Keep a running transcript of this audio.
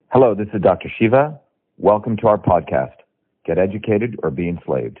Hello, this is Dr. Shiva. Welcome to our podcast, Get Educated or Be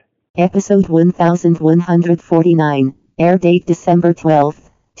Enslaved. Episode 1149, air date December 12th,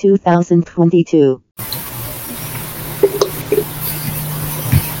 2022.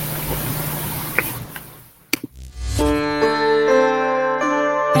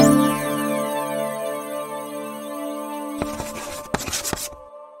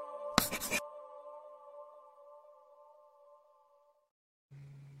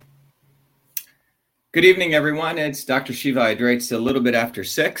 Good evening, everyone. It's Dr. Shiva Hydrates a little bit after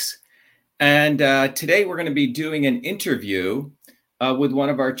 6. And today we're going to be doing an interview with one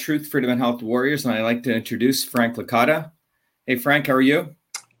of our Truth, Freedom, and Health warriors. And I'd like to introduce Frank Licata. Hey, Frank, how are you?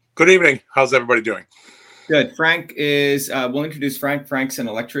 Good evening. How's everybody doing? Good. Frank is, we'll introduce Frank. Frank's an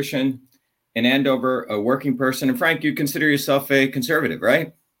electrician in Andover, a working person. And Frank, you consider yourself a conservative,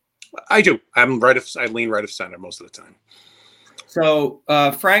 right? I do. I lean right of center most of the time. So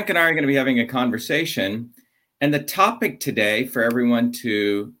Frank and I are going to be having a conversation, and the topic today, for everyone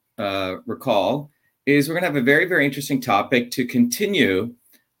to recall, is we're going to have a very, very interesting topic to continue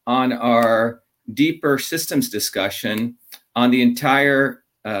on our deeper systems discussion on the entire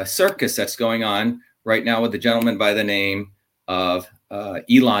circus that's going on right now with a gentleman by the name of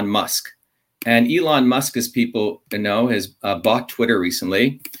Elon Musk. And Elon Musk, as people know, has bought Twitter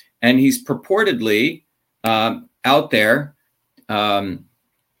recently, and he's purportedly out there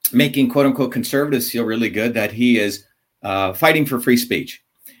making quote unquote conservatives feel really good that he is fighting for free speech.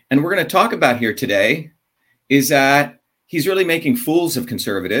 And we're going to talk about here today is that he's really making fools of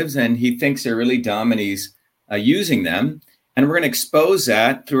conservatives, and he thinks they're really dumb, and he's using them. And we're going to expose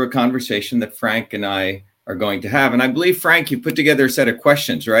that through a conversation that Frank and I are going to have. And I believe, Frank, you put together a set of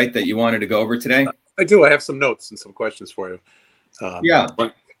questions, right, that you wanted to go over today? I do. I have some notes and some questions for you. Yeah.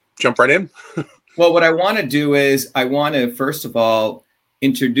 Jump right in. Well, what I want to do is I want to, first of all,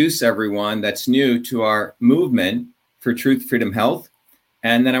 introduce everyone that's new to our movement for Truth, Freedom, Health.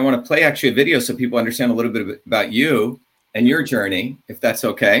 And then I want to play actually a video so people understand a little bit about you and your journey, if that's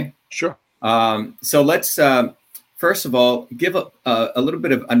okay. Sure. So let's, first of all, give a little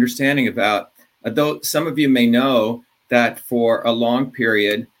bit of understanding about, though some of you may know that for a long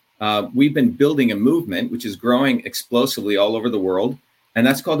period, we've been building a movement which is growing explosively all over the world. And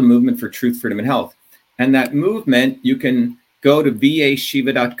that's called the Movement for Truth, Freedom, and Health. And that movement, you can go to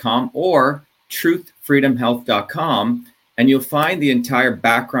vashiva.com or truthfreedomhealth.com, and you'll find the entire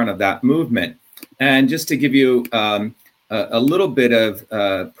background of that movement. And just to give you a little bit of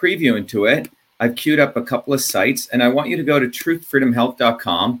preview into it, I've queued up a couple of sites, and I want you to go to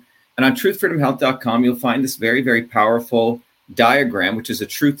truthfreedomhealth.com. And on truthfreedomhealth.com, you'll find this very, very powerful diagram, which is a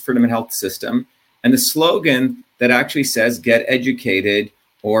Truth, Freedom, and Health system. And the slogan that actually says, get educated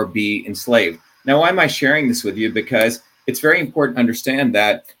or be enslaved. Now, why am I sharing this with you? Because it's very important to understand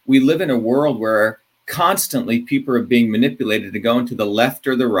that we live in a world where constantly people are being manipulated to go into the left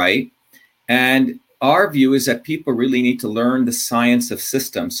or the right. And our view is that people really need to learn the science of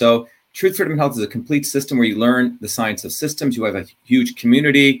systems. So Truth, Freedom, and Health is a complete system where you learn the science of systems. You have a huge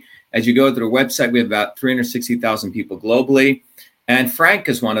community. As you go to the website, we have about 360,000 people globally. And Frank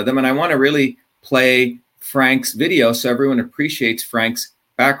is one of them. And I want to really play Frank's video so everyone appreciates Frank's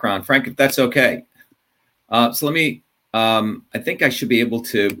background. Frank, if that's okay. So let me, I think I should be able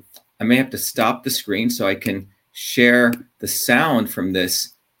to, I may have to stop the screen so I can share the sound from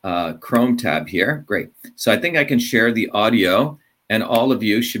this Chrome tab here. Great. So I think I can share the audio, and all of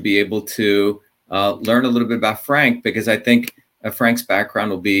you should be able to learn a little bit about Frank, because I think Frank's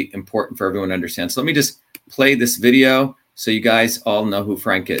background will be important for everyone to understand. So let me just play this video so you guys all know who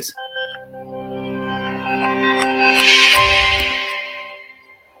Frank is.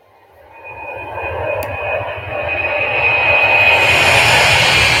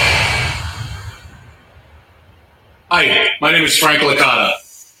 Hi, my name is Frank Licata.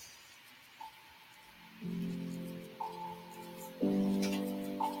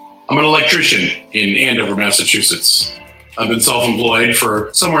 I'm an electrician in Andover, Massachusetts. I've been self-employed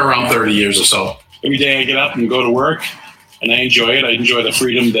for somewhere around 30 years or so. Every day I get up and go to work, and I enjoy it. I enjoy the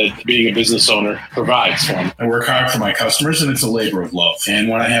freedom that being a business owner provides for me. I work hard for my customers, and it's a labor of love. And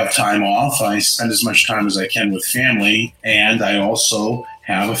when I have time off, I spend as much time as I can with family, and I also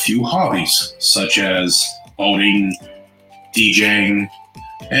have a few hobbies, such as boating, DJing,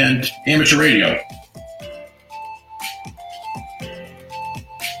 and amateur radio.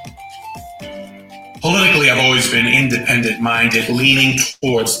 Politically, I've always been independent-minded, leaning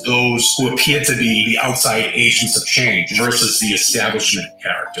towards those who appear to be the outside agents of change versus the establishment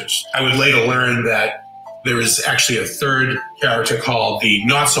characters. I would later learn that There is actually a third character called the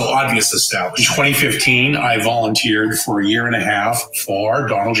Not So Obvious Establishment. In 2015, I volunteered for a year and a half for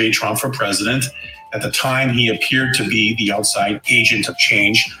Donald J. Trump for president. At the time, he appeared to be the outside agent of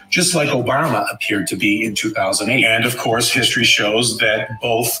change, just like Obama appeared to be in 2008. And of course, history shows that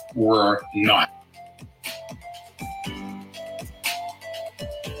both were not.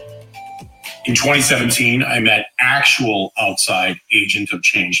 In 2017, I met actual outside agent of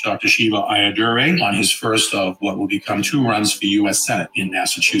change, Dr. Shiva Ayyadurai, on his first of what will become 2 runs for U.S. Senate in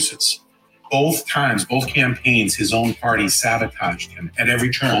Massachusetts. Both times, both campaigns, his own party sabotaged him. At every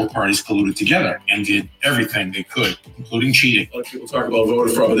turn, both parties colluded together and did everything they could, including cheating. A lot of people talk about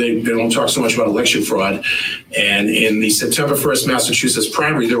voter fraud, but they don't talk so much about election fraud. And in the September 1st Massachusetts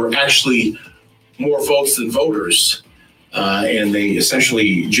primary, there were actually more votes than voters. And they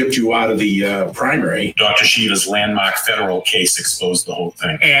essentially gypped you out of the primary. Dr. Shiva's landmark federal case exposed the whole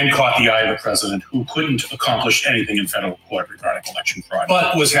thing and caught the eye of the president, who couldn't accomplish anything in federal court regarding election fraud,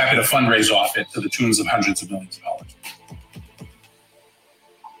 but was happy to fundraise off it to the tunes of hundreds of millions of dollars.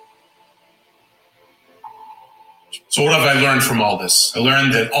 So what have I learned from all this? I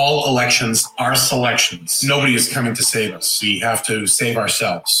learned that all elections are selections. Nobody is coming to save us. We have to save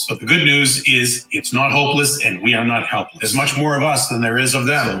ourselves. But the good news is it's not hopeless and we are not helpless. There's much more of us than there is of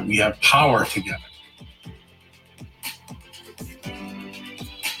them. We have power together.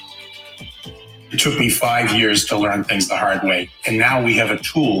 It took me 5 years to learn things the hard way. And now we have a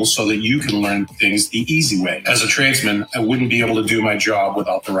tool so that you can learn things the easy way. As a tradesman, I wouldn't be able to do my job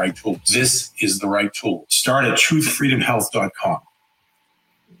without the right tool. This is the right tool. Start at truthfreedomhealth.com.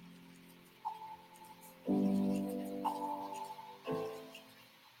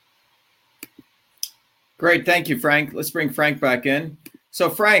 Great. Thank you, Frank. Let's bring Frank back in. So,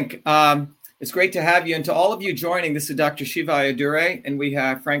 Frank, it's great to have you. And to all of you joining, this is Dr. Shiva Ayyadurai, and we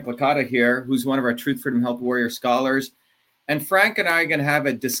have Frank Licata here, who's one of our Truth, Freedom, Health Warrior scholars. And Frank and I are going to have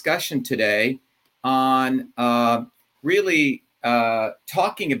a discussion today on really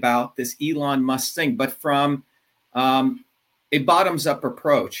talking about this Elon Musk thing, but from a bottoms-up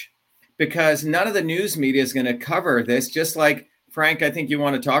approach, because none of the news media is going to cover this, just like, Frank, I think you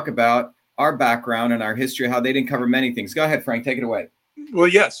want to talk about our background and our history, how they didn't cover many things. Go ahead, Frank, take it away. Well,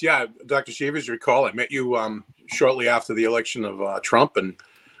 yes. Yeah. Dr. Shiva, as you recall, I met you shortly after the election of Trump, and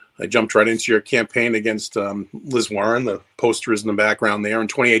I jumped right into your campaign against Liz Warren. The poster is in the background there in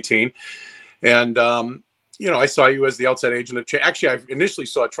 2018. And, I saw you as the outside agent of change. Actually, I initially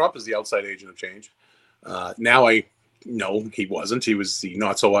saw Trump as the outside agent of change. Now I know he wasn't. He was the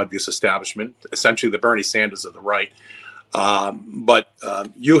not so obvious establishment, essentially the Bernie Sanders of the right. But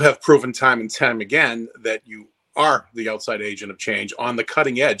you have proven time and time again that you are the outside agent of change on the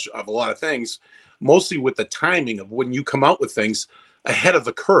cutting edge of a lot of things, mostly with the timing of when you come out with things ahead of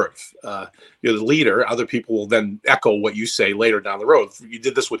the curve. You're the leader. Other people will then echo what you say later down the road. You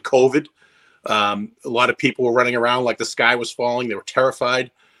did this with COVID. A lot of people were running around like the sky was falling. They were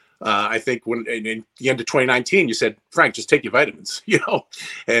terrified. I think when in the end of 2019, you said, Frank, just take your vitamins,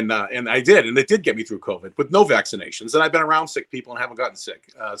 and I did. And it did get me through COVID with no vaccinations. And I've been around sick people and haven't gotten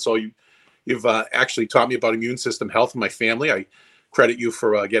sick. So you've actually taught me about immune system health in my family. I credit you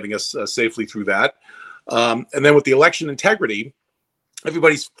for getting us safely through that. And then with the election integrity,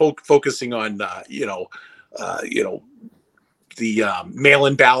 everybody's focusing on, the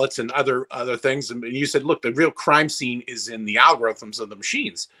mail-in ballots and other things. And you said, look, the real crime scene is in the algorithms of the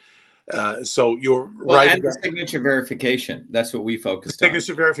machines. So you're right. And the signature verification. That's what we focused on.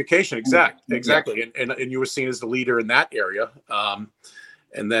 Signature verification. Exactly. And you were seen as the leader in that area.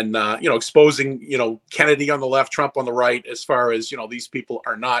 And then, exposing, Kennedy on the left, Trump on the right, as far as, these people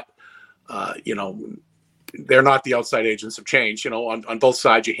are not, they're not the outside agents of change, on both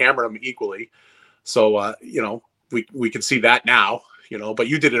sides, you hammer them equally. So, we can see that now, but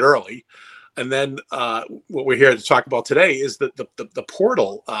you did it early. And then what we're here to talk about today is the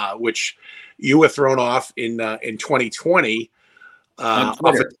portal, which you were thrown off in 2020. Off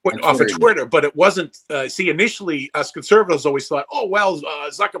of Twitter, but it wasn't. Initially, us conservatives always thought,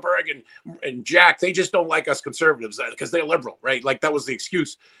 Zuckerberg and Jack, they just don't like us conservatives because they're liberal, right? Like that was the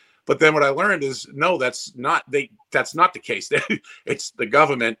excuse. But then what I learned is, no, that's not the case. It's the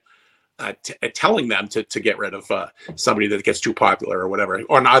government telling them to get rid of somebody that gets too popular or whatever,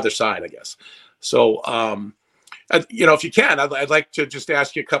 or on either side, I guess. So, if you can, I'd like to just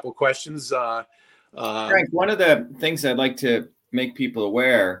ask you a couple of questions. Frank, one of the things I'd like to make people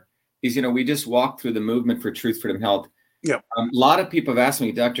aware is, we just walked through the movement for Truth, Freedom, Health. Yeah. A lot of people have asked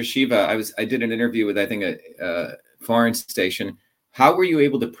me, Dr. Shiva, I did an interview with, I think, a foreign station. How were you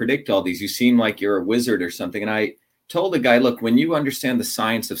able to predict all these? You seem like you're a wizard or something. And I told the guy, look, when you understand the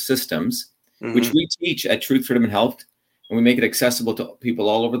science of systems, which we teach at Truth, Freedom, and Health, and we make it accessible to people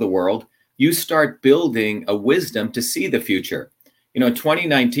all over the world, you start building a wisdom to see the future.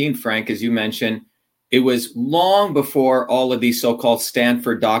 2019, Frank, as you mentioned, it was long before all of these so-called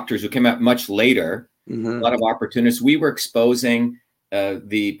Stanford doctors who came out much later, a lot of opportunists. We were exposing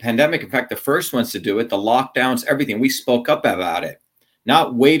the pandemic. In fact, the first ones to do it, the lockdowns, everything. We spoke up about it,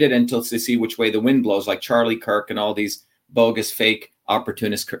 not waited until to see which way the wind blows, like Charlie Kirk and all these bogus, fake,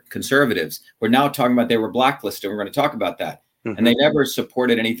 opportunist conservatives. We're now talking about they were blacklisted. We're going to talk about that. And they never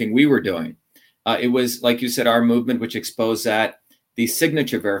supported anything we were doing. It was, like you said, our movement, which exposed that, the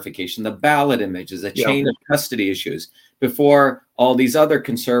signature verification, the ballot images, the chain of custody issues, before all these other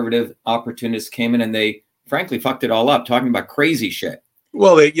conservative opportunists came in and they frankly fucked it all up, talking about crazy shit.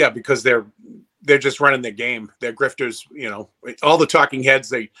 Well, because they're just running their game. They're grifters, all the talking heads,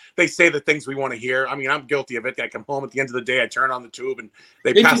 they say the things we want to hear. I mean, I'm guilty of it. I come home at the end of the day, I turn on the tube and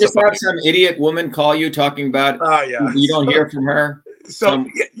they Didn't pass you just have some idiot woman call you talking about you don't hear from her? So my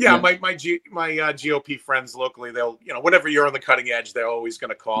GOP friends locally, they'll whenever you're on the cutting edge, they're always going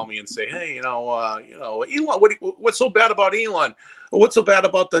to call me and say, hey, Elon, what's so bad about Elon? What's so bad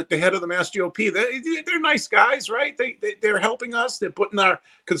about the head of the Mass GOP? They're nice guys, right? They're helping us. They're putting our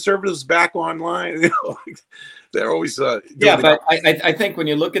conservatives back online. They're always but I think when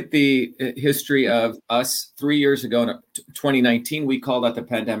you look at the history of us 3 years ago, in 2019, we called out the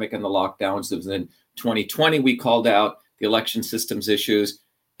pandemic and the lockdowns. It was in 2020, we called out the election systems issues.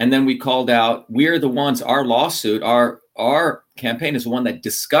 And then we called out, we're the ones, our lawsuit, our campaign is the one that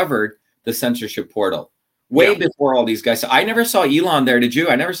discovered the censorship portal way before all these guys. So I never saw Elon there. Did you?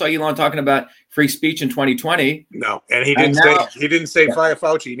 I never saw Elon talking about free speech in 2020. No. And he didn't say fire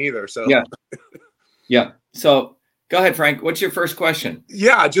Fauci neither. So yeah. So go ahead, Frank. What's your first question?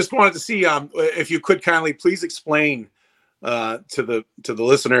 Yeah. I just wanted to see if you could kindly please explain to the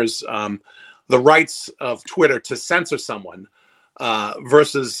listeners, the rights of Twitter to censor someone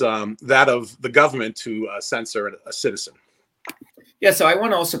versus that of the government to censor a citizen. Yeah, so I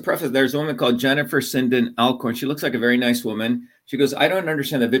want to also preface, there's a woman called Jennifer Sinden Alcorn. She looks like a very nice woman. She goes, I don't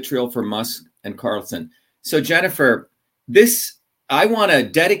understand the vitriol for Musk and Carlson. So Jennifer, I want to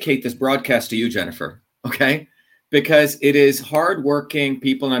dedicate this broadcast to you, Jennifer, okay? Because it is hardworking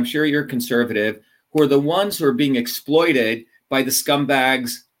people, and I'm sure you're conservative, who are the ones who are being exploited by the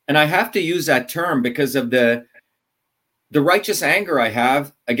scumbags. And I have to use that term because of the righteous anger I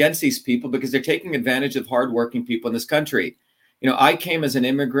have against these people, because they're taking advantage of hardworking people in this country. I came as an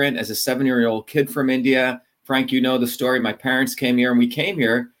immigrant, as a 7-year-old kid from India. Frank, you know the story. My parents came here, and we came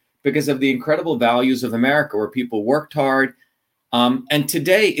here because of the incredible values of America, where people worked hard. And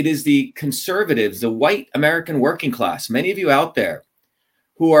today it is the conservatives, the white American working class, many of you out there,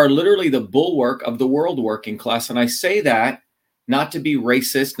 who are literally the bulwark of the world working class. And I say that not to be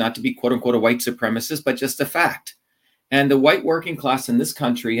racist, not to be quote unquote a white supremacist, but just a fact. And the white working class in this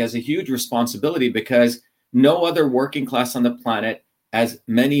country has a huge responsibility, because no other working class on the planet, as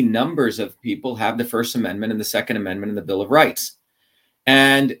many numbers of people, have the First Amendment and the Second Amendment and the Bill of Rights.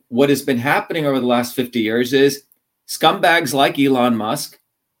 And what has been happening over the last 50 years is scumbags like Elon Musk,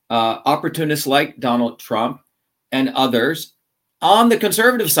 opportunists like Donald Trump and others on the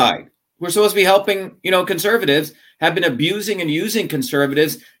conservative side, who are supposed to be helping, conservatives, have been abusing and using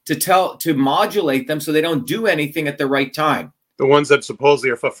conservatives to modulate them so they don't do anything at the right time. The ones that supposedly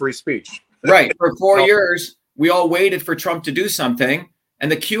are for free speech. Right. For 4 years, we all waited for Trump to do something.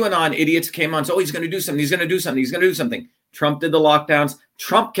 And the QAnon idiots came on. So, he's going to do something. He's going to do something. He's going to do something. Trump did the lockdowns.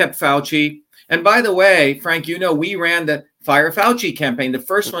 Trump kept Fauci. And by the way, Frank, we ran the Fire Fauci campaign. The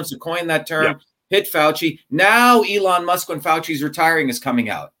first ones to coin that term, hit Fauci. Now Elon Musk, when Fauci's retiring, is coming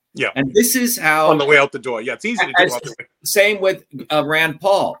out. Yeah. And this is how. On the way out the door. Yeah, it's easy to do. Same with Rand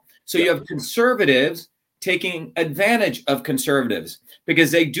Paul. So you have conservatives taking advantage of conservatives,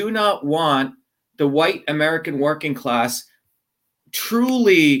 because they do not want the white American working class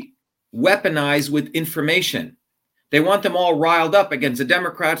truly weaponized with information. They want them all riled up against the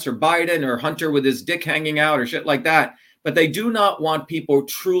Democrats or Biden or Hunter with his dick hanging out or shit like that. But they do not want people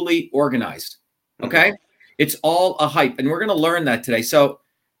truly organized. Okay? It's all a hype. And we're going to learn that today. So,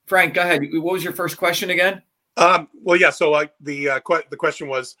 Frank, go ahead. What was your first question again? So the question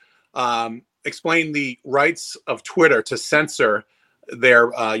was, explain the rights of Twitter to censor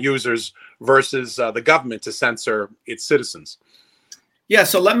their users versus the government to censor its citizens. Yeah.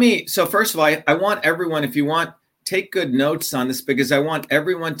 So first of all, I want everyone, if you want, take good notes on this, because I want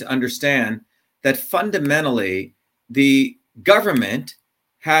everyone to understand that fundamentally the government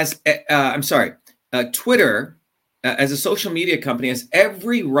has, Twitter as a social media company has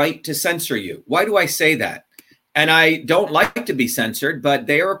every right to censor you. Why do I say that? And I don't like to be censored, but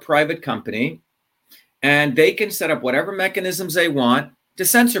they are a private company and they can set up whatever mechanisms they want to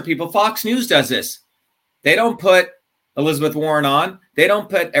censor people. Fox News does this. They don't put Elizabeth Warren on. They don't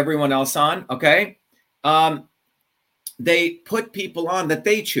put everyone else on, okay? They put people on that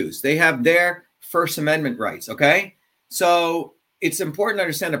they choose. They have their First Amendment rights, okay? So it's important to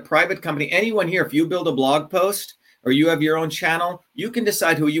understand a private company. Anyone here, if you build a blog post or you have your own channel, you can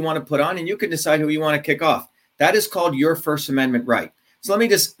decide who you want to put on and you can decide who you want to kick off. That is called your First Amendment right. So let me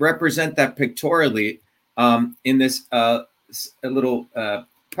just represent that pictorially in this little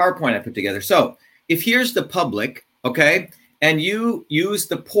PowerPoint I put together. So if here's the public, okay, and you use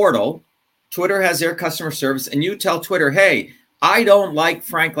the portal, Twitter has their customer service, and you tell Twitter, hey, I don't like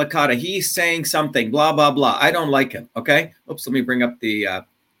Frank Licata. He's saying something, blah, blah, blah. I don't like him, okay? Oops, let me bring up the,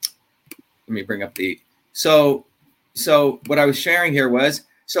 so what I was sharing here was,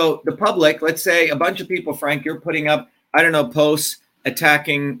 so the public, let's say a bunch of people, Frank, you're putting up, I don't know, posts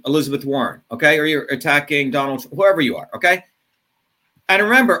attacking Elizabeth Warren, okay? Or you're attacking Donald, whoever you are, okay? And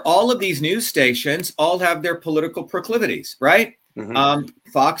remember, all of these news stations all have their political proclivities, right? Mm-hmm.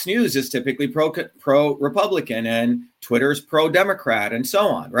 Fox News is typically pro-Republican and Twitter's pro-Democrat and so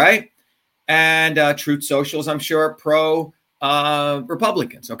on, right? And Truth Social's, I'm sure,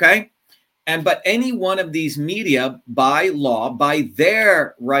 pro-Republicans, okay? But any one of these media, by law, by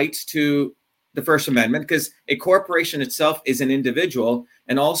their rights to the First Amendment, because a corporation itself is an individual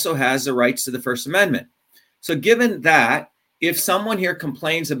and also has the rights to the First Amendment. So given that, if someone here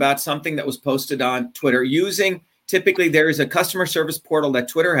complains about something that was posted on Twitter using, typically there is a customer service portal that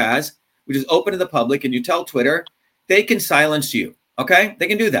Twitter has, which is open to the public, and you tell Twitter, they can silence you, okay? They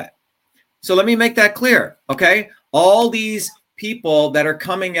can do that. So let me make that clear, okay? All these people that are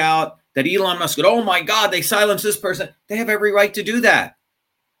coming out that Elon Musk, oh my God, they silenced this person. They have every right to do that.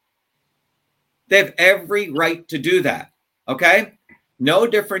 They have every right to do that, okay? No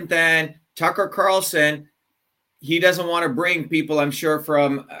different than Tucker Carlson. He doesn't want to bring people, I'm sure,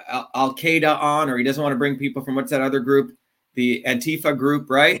 from Al-Qaeda on, or he doesn't want to bring people from what's that other group, the Antifa group,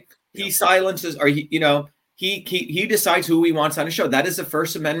 right? Yeah. He silences, or he decides who he wants on a show. That is the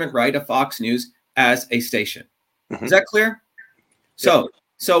First Amendment right of Fox News as a station. Mm-hmm. Is that clear? Yeah.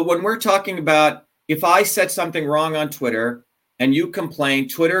 So when we're talking about, if I said something wrong on Twitter and you complain,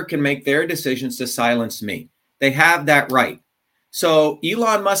 Twitter can make their decisions to silence me. They have that right. So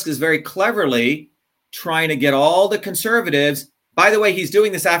Elon Musk is very cleverly trying to get all the conservatives. By the way, he's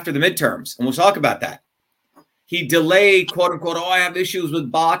doing this after the midterms, and we'll talk about that. He delayed, quote unquote, I have issues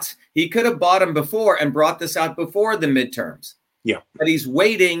with bots. He could have bought them before and brought this out before the midterms. Yeah. But he's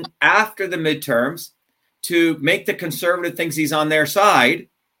waiting after the midterms to make the conservative thinks he's on their side.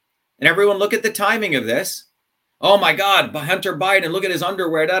 And everyone look at the timing of this. Oh my God, Hunter Biden, look at his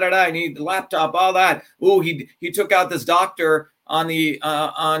underwear, I need the laptop, all that. Ooh, he took out this doctor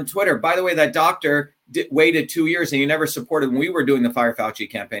on Twitter. By the way, that doctor waited 2 years and he never supported when we were doing the Fire Fauci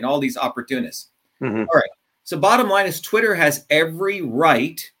campaign, all these opportunists. Mm-hmm. All right. So bottom line is Twitter has every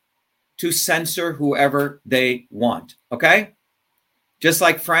right to censor whoever they want. Okay. Just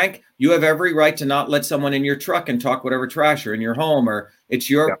like Frank, you have every right to not let someone in your truck and talk whatever trash or in your home, or it's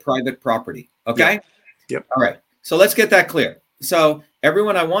your private property. Okay. Yep. All right. So let's get that clear. So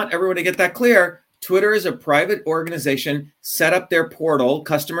I want everyone to get that clear. Twitter is a private organization, set up their portal,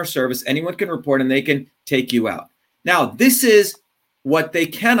 customer service. Anyone can report and they can take you out. Now, this is what they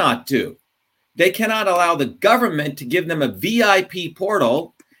cannot do. They cannot allow the government to give them a VIP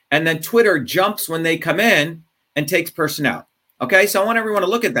portal, and then Twitter jumps when they come in and takes person out. Okay, so I want everyone to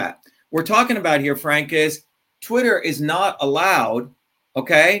look at that. We're talking about here, Frank, is Twitter is not allowed,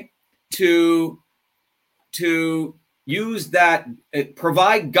 okay, to use that,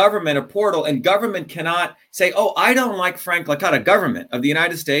 provide government a portal, and government cannot say, oh, I don't like Frank Licata, government of the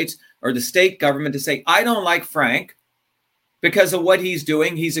United States or the state government to say, I don't like Frank because of what he's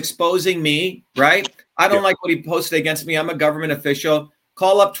doing. He's exposing me, right? I don't like what he posted against me. I'm a government official.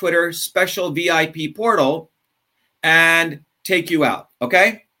 Call up Twitter, special VIP portal, and take you out,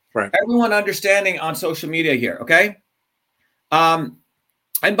 okay? Right. Everyone understanding on social media here, okay?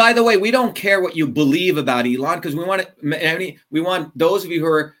 And by the way, we don't care what you believe about Elon, because we want those of you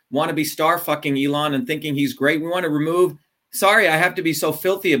who want to be star fucking Elon and thinking he's great. We want to remove. Sorry, I have to be so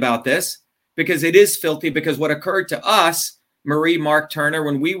filthy about this because it is filthy. Because what occurred to us, Marie, Mark Turner,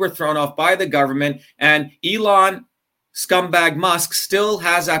 when we were thrown off by the government, and Elon scumbag Musk still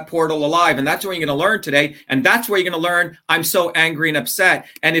has that portal alive, and that's what you're going to learn today. And that's where you're going to learn I'm so angry and upset.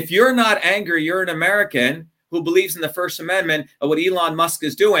 And if you're not angry, you're an American who believes in the First Amendment of what Elon Musk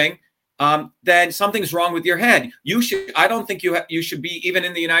is doing, then something's wrong with your head. I don't think you should be even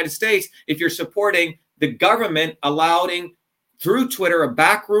in the United States if you're supporting the government allowing through Twitter a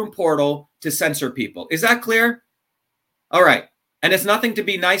backroom portal to censor people. Is that clear? All right. And it's nothing to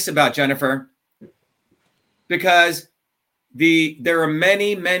be nice about, Jennifer, because there are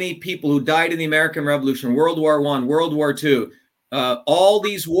many, many people who died in the American Revolution, World War I, World War II, all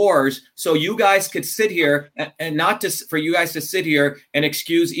these wars. So you guys could sit here and not just for you guys to sit here and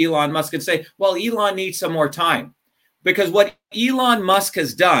excuse Elon Musk and say, well, Elon needs some more time. Because what Elon Musk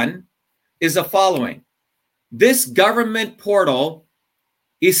has done is the following. This government portal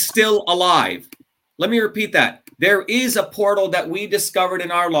is still alive. Let me repeat that. There is a portal that we discovered in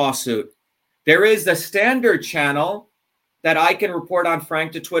our lawsuit. There is the standard channel that I can report on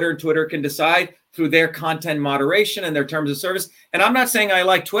Frank to Twitter, and Twitter can decide through their content moderation and their terms of service. And I'm not saying I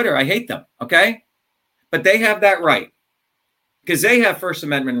like Twitter. I hate them, okay? But they have that right because they have First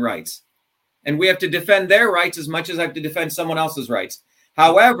Amendment rights. And we have to defend their rights as much as I have to defend someone else's rights.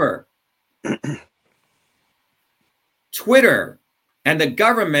 However, Twitter and the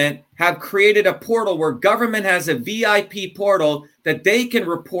government have created a portal where government has a VIP portal that they can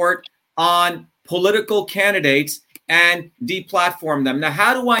report on political candidates and deplatform them. Now,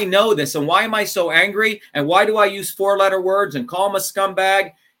 how do I know this? And why am I so angry? And why do I use 4-letter words and call him a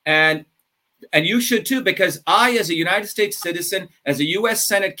scumbag? And you should too, because I, as a United States citizen, as a U.S.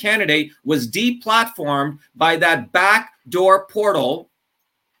 Senate candidate, was deplatformed by that backdoor portal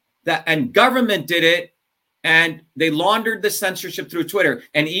and government did it. And they laundered the censorship through Twitter.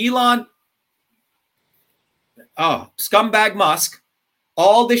 And Elon, scumbag Musk,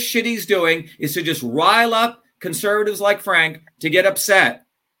 all this shit he's doing is to just rile up conservatives like Frank to get upset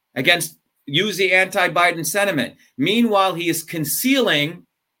use the anti-Biden sentiment. Meanwhile, he is concealing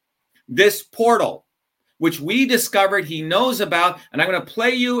this portal, which we discovered he knows about. And I'm going to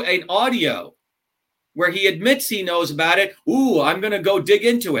play you an audio where he admits he knows about it. Ooh, I'm going to go dig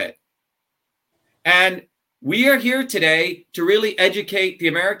into it. And we are here today to really educate the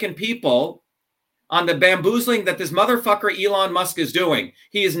American people on the bamboozling that this motherfucker Elon Musk is doing.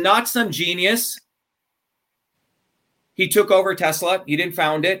 He is not some genius. He took over Tesla. He didn't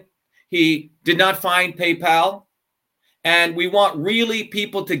found it. He did not find PayPal. And we want really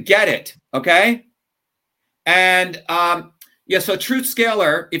people to get it, okay? And so Truth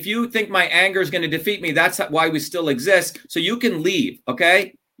Scaler, if you think my anger is going to defeat me, that's why we still exist. So you can leave,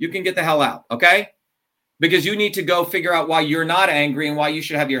 okay? You can get the hell out, okay? Because you need to go figure out why you're not angry and why you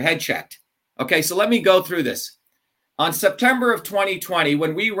should have your head checked. Okay, so let me go through this. On September of 2020,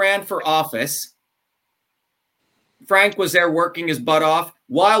 when we ran for office, Frank was there working his butt off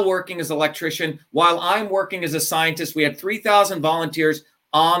while working as an electrician, while I'm working as a scientist. We had 3,000 volunteers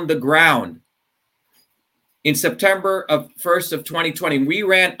on the ground. In September 1st of 2020, we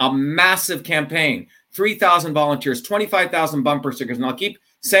ran a massive campaign, 3,000 volunteers, 25,000 bumper stickers. And I'll keep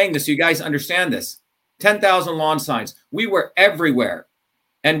saying this so you guys understand this. 10,000 lawn signs. We were everywhere.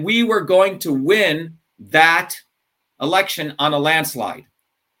 And we were going to win that election on a landslide.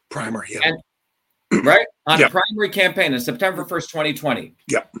 Primary, yeah. Right? On a primary campaign on September 1st, 2020.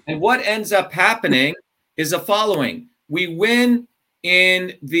 Yeah. And what ends up happening is the following. We win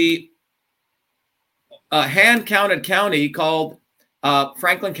in the hand-counted county called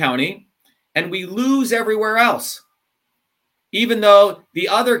Franklin County, and we lose everywhere else. Even though the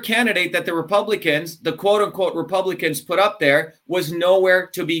other candidate that the Republicans, the quote-unquote Republicans put up there, was nowhere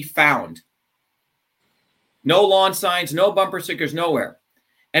to be found. No lawn signs, no bumper stickers, nowhere.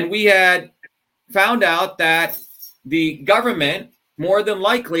 And we had found out that the government, more than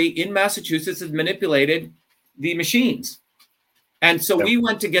likely in Massachusetts, has manipulated the machines. And so we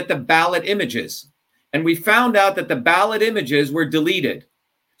went to get the ballot images. And we found out that the ballot images were deleted.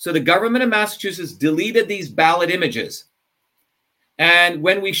 So the government of Massachusetts deleted these ballot images. And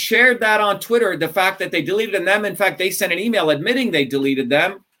when we shared that on Twitter, the fact that they deleted them, in fact, they sent an email admitting they deleted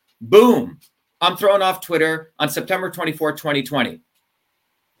them. Boom. I'm thrown off Twitter on September 24, 2020.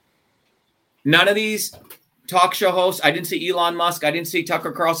 None of these talk show hosts, I didn't see Elon Musk, I didn't see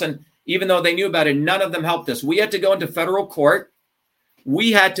Tucker Carlson, even though they knew about it, none of them helped us. We had to go into federal court.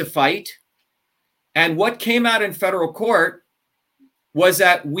 We had to fight. And what came out in federal court was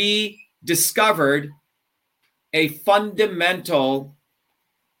that we discovered a fundamental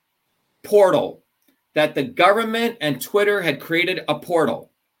portal, that the government and Twitter had created a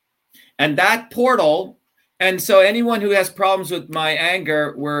portal. And that portal, and so anyone who has problems with my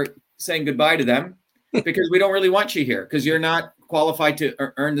anger, we're saying goodbye to them because we don't really want you here because you're not qualified to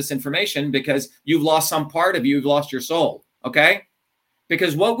earn this information because you've lost some part of you, you've lost your soul, okay?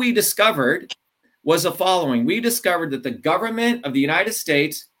 Because what we discovered was the following. We discovered that the government of the United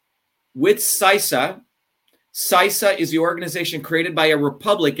States with CISA is the organization created by a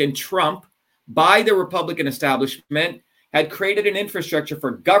Republican, Trump, by the Republican establishment had created an infrastructure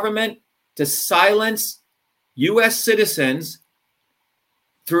for government to silence U.S. citizens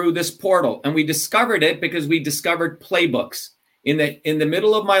through this portal. And we discovered it because we discovered playbooks. In the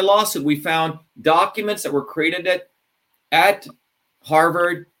middle of my lawsuit, we found documents that were created at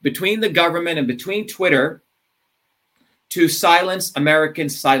Harvard between the government and between Twitter to silence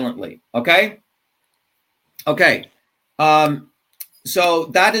Americans silently. Okay? Okay. So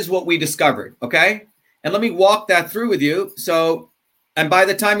that is what we discovered. Okay? And let me walk that through with you. So, and by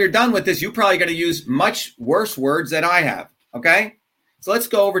the time you're done with this, you're probably going to use much worse words than I have. Okay? So let's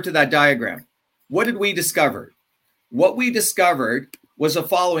go over to that diagram. What did we discover? What we discovered was the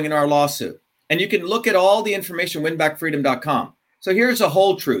following in our lawsuit. And you can look at all the information, winbackfreedom.com. So here's the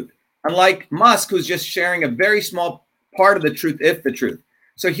whole truth. Unlike Musk, who's just sharing a very small part of the truth, if the truth.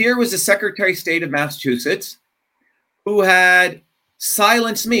 So here was the Secretary of State of Massachusetts who had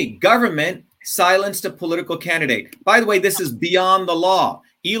silenced me. Government silenced a political candidate. By the way, this is beyond the law.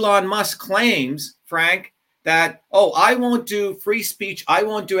 Elon Musk claims, Frank, that, I won't do free speech. I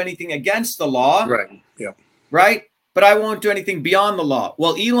won't do anything against the law. Right. Yeah. Right? But I won't do anything beyond the law.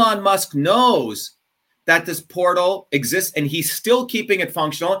 Well, Elon Musk knows that this portal exists and he's still keeping it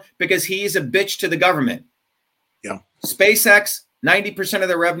functional because he's a bitch to the government. Yeah. SpaceX, 90% of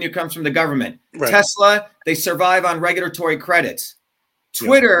their revenue comes from the government. Right. Tesla, they survive on regulatory credits.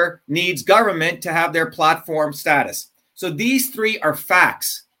 Twitter needs government to have their platform status. So these three are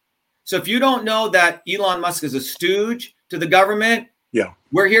facts. So if you don't know that Elon Musk is a stooge to the government,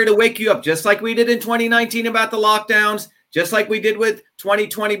 we're here to wake you up, just like we did in 2019 about the lockdowns, just like we did with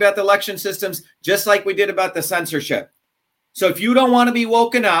 2020 about the election systems, just like we did about the censorship. So if you don't want to be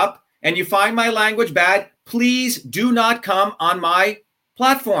woken up and you find my language bad, please do not come on my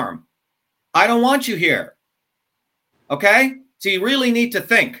platform. I don't want you here. Okay? So you really need to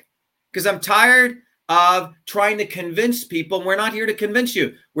think, because I'm tired of trying to convince people. We're not here to convince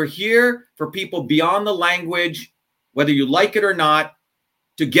you. We're here for people beyond the language, whether you like it or not,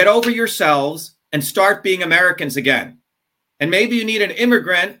 to get over yourselves and start being Americans again. And maybe you need an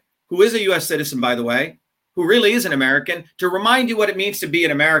immigrant who is a U.S. citizen, by the way, who really is an American, to remind you what it means to be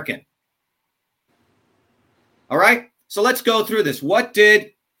an American. All right? So let's go through this. What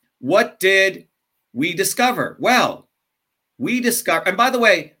did we discover? Well, we discovered, and by the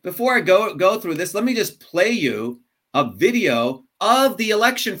way, before I go through this, let me just play you a video of the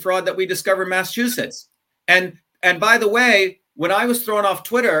election fraud that we discovered in Massachusetts. And by the way, when I was thrown off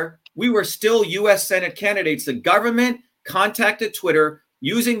Twitter, we were still U.S. Senate candidates. The government contacted Twitter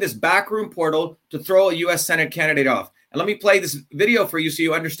using this backroom portal to throw a U.S. Senate candidate off. And let me play this video for you so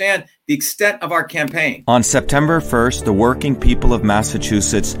you understand the extent of our campaign. On September 1st, the working people of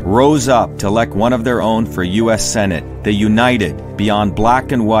Massachusetts rose up to elect one of their own for U.S. Senate. They united beyond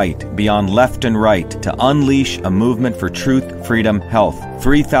black and white, beyond left and right, to unleash a movement for truth, freedom, health.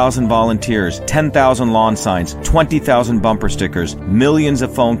 3,000 volunteers, 10,000 lawn signs, 20,000 bumper stickers, millions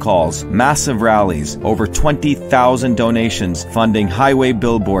of phone calls, massive rallies, over 20,000 donations funding highway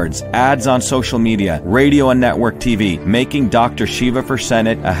billboards, ads on social media, radio and network TV, making Dr. Shiva for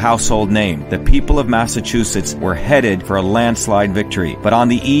Senate a household name. The people of Massachusetts were headed for a landslide victory. But on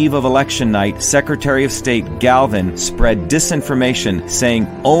the eve of election night, Secretary of State Galvin spread disinformation saying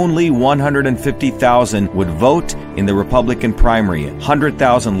only 150,000 would vote in the Republican primary,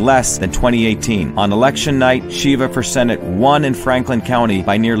 100,000 less than 2018. On election night, Shiva for Senate won in Franklin County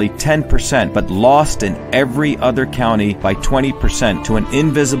by nearly 10%, but lost in every other county by 20% to an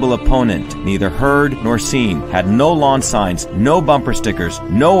invisible opponent, neither heard nor seen, had no lawn signs, no bumper stickers,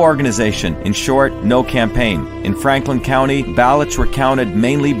 no organization, in short, no campaign. In Franklin County, ballots were counted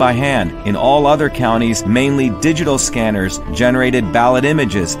mainly by hand. In all other counties, mainly digital scanners generated ballot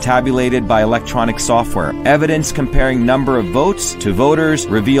images tabulated by electronic software. Evidence comparing number of votes to voters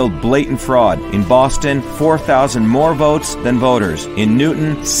revealed blatant fraud. In Boston, 4,000 more votes than voters. In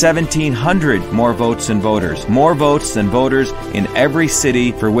Newton, 1,700 more votes than voters. More votes than voters in every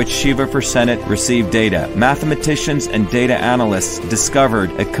city for which Shiva for Senate received data. Mathematicians and data analysts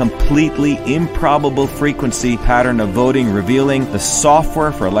discovered a completely improbable frequency pattern of voting, revealing the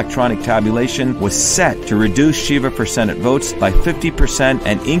software for electronic tabulation was set to reduce Shiva for Senate votes by 50%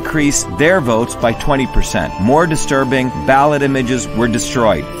 and increase their votes by 20%. More disturbing, ballot images were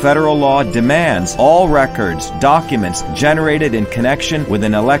destroyed. Federal law demands all records, documents generated in connection with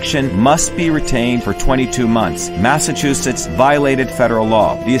an election must be retained for 22 months. Massachusetts violated federal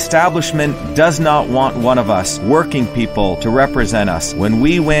law. The establishment does not want one of us, working people, to represent us. When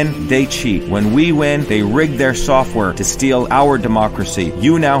we win, win, they cheat. When we win, they rig their software to steal our democracy.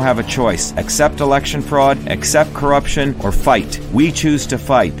 You now have a choice. Accept election fraud, accept corruption, or fight. We choose to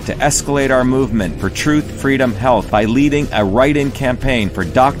fight, to escalate our movement for truth, freedom, health by leading a write-in campaign for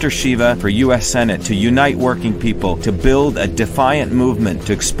Dr. Shiva for U.S. Senate, to unite working people, to build a defiant movement,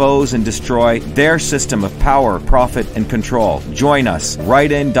 to expose and destroy their system of power, profit, and control. Join us.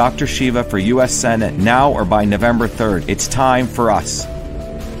 Write in Dr. Shiva for U.S. Senate now or by November 3rd. It's time for us.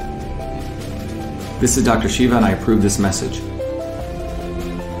 This is Dr. Shiva, and I approve this message.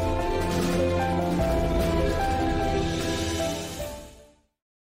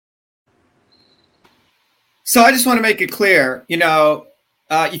 So I just want to make it clear,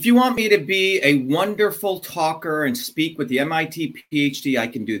 if you want me to be a wonderful talker and speak with the MIT PhD, I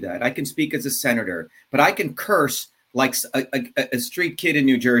can do that. I can speak as a senator, but I can curse like a street kid in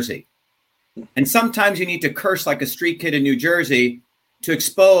New Jersey. And sometimes you need to curse like a street kid in New Jersey to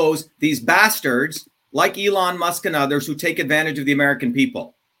expose these bastards like Elon Musk and others who take advantage of the American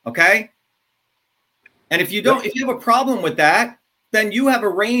people. Okay? And if you have a problem with that, then you have a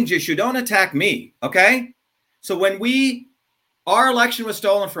range issue. Don't attack me. Okay? So when our election was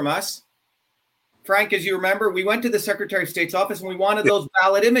stolen from us, Frank, as you remember, we went to the Secretary of State's office and we wanted those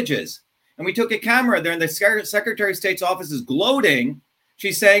ballot images. And we took a camera there and the Secretary of State's office is gloating.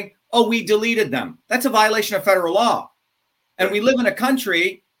 She's saying, oh, we deleted them. That's a violation of federal law. And we live in a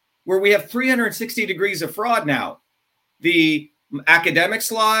country where we have 360 degrees of fraud now. The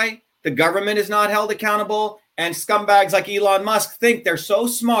academics lie, the government is not held accountable, and scumbags like Elon Musk think they're so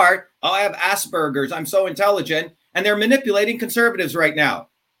smart. Oh, I have Asperger's, I'm so intelligent, and they're manipulating conservatives right now.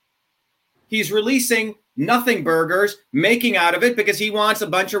 He's releasing nothing burgers, making out of it because he wants a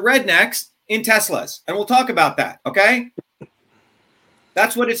bunch of rednecks in Teslas. And we'll talk about that, okay?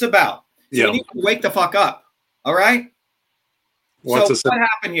 That's what it's about. So we need to wake the fuck up, all right? What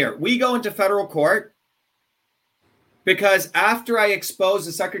happened here? We go into federal court because after I exposed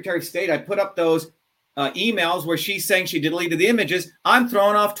the Secretary of State, I put up those emails where she's saying she deleted the images. I'm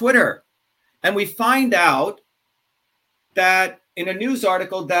thrown off Twitter. And we find out that in a news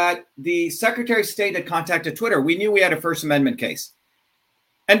article that the Secretary of State had contacted Twitter. We knew we had a First Amendment case.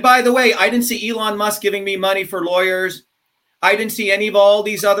 And by the way, I didn't see Elon Musk giving me money for lawyers. I didn't see any of all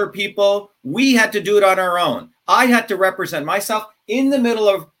these other people. We had to do it on our own. I had to represent myself in the middle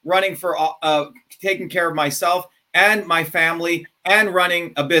of running for taking care of myself and my family and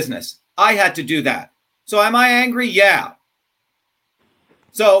running a business. I had to do that. So am I angry? Yeah.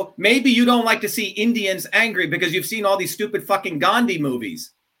 So maybe you don't like to see Indians angry because you've seen all these stupid fucking Gandhi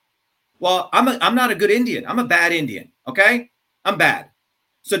movies. Well, I'm not a good Indian. I'm a bad Indian. Okay? I'm bad.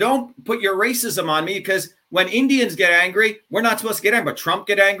 So don't put your racism on me because when Indians get angry, we're not supposed to get angry. But Trump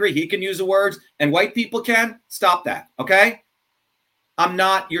get angry. He can use the words and white people can. Stop that. Okay? I'm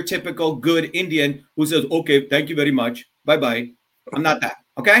not your typical good Indian who says, okay, thank you very much. Bye-bye. I'm not that.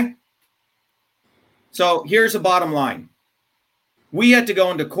 Okay? So here's the bottom line. We had to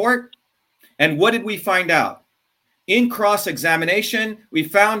go into court. And what did we find out? In cross-examination, we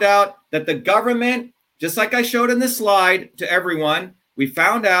found out that the government, just like I showed in this slide to everyone, we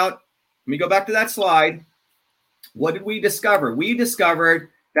found out, let me go back to that slide. What did we discover? We discovered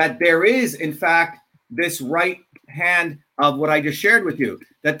that there is, in fact, this right hand of what I just shared with you,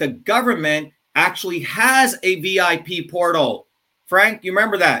 that the government actually has a VIP portal. Frank, you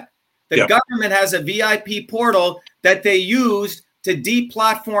remember that? The government has a VIP portal that they used to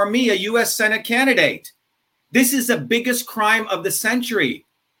deplatform me, a U.S. Senate candidate. This is the biggest crime of the century.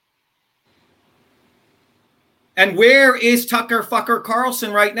 And where is Tucker fucker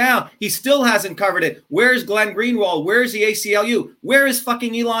Carlson right now? He still hasn't covered it. Where's Glenn Greenwald? Where's the ACLU? Where is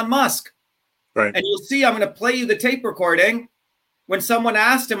fucking Elon Musk? Right. And you'll see, I'm going to play you the tape recording when someone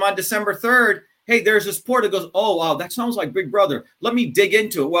asked him on December 3rd, hey, there's this portal. He goes, oh, wow, that sounds like Big Brother. Let me dig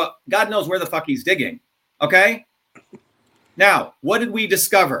into it. Well, God knows where the fuck he's digging. Okay? Now, what did we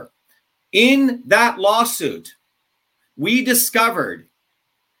discover? In that lawsuit, we discovered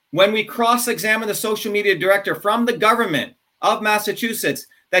when we cross-examined the social media director from the government of Massachusetts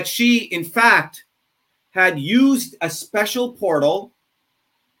that she, in fact, had used a special portal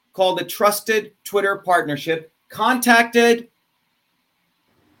called the Trusted Twitter Partnership,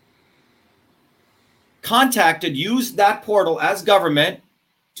 used that portal as government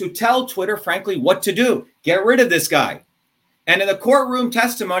to tell Twitter, frankly, what to do. Get rid of this guy. And in the courtroom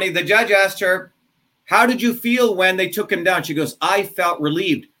testimony, the judge asked her, how did you feel when they took him down? She goes, I felt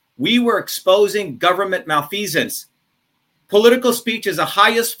relieved. We were exposing government malfeasance. Political speech is the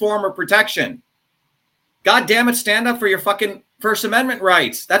highest form of protection. God damn it, stand up for your fucking First Amendment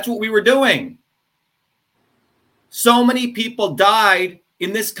rights. That's what we were doing. So many people died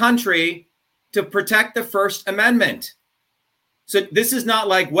in this country to protect the First Amendment. So this is not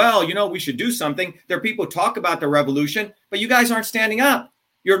like, well, we should do something. There are people who talk about the revolution, but you guys aren't standing up.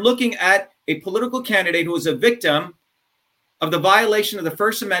 You're looking at a political candidate who is a victim of the violation of the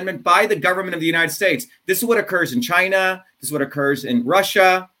First Amendment by the government of the United States. This is what occurs in China. This is what occurs in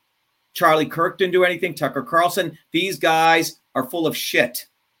Russia. Charlie Kirk didn't do anything. Tucker Carlson. These guys are full of shit.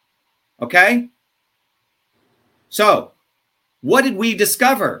 Okay? So, what did we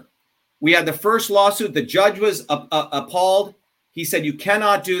discover? We had the first lawsuit. The judge was appalled. He said, you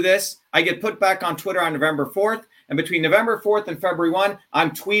cannot do this. I get put back on Twitter on November 4th. And between November 4th and February 1,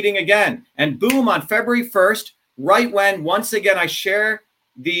 I'm tweeting again. And boom, on February 1st, right when, once again, I share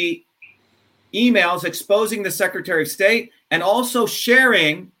the emails exposing the Secretary of State and also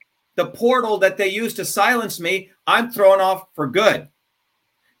sharing the portal that they used to silence me, I'm thrown off for good.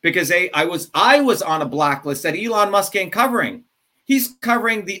 Because I was on a blacklist that Elon Musk ain't covering. He's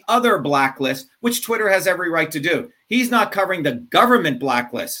covering the other blacklist, which Twitter has every right to do. He's not covering the government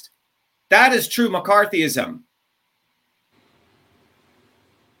blacklist. That is true McCarthyism.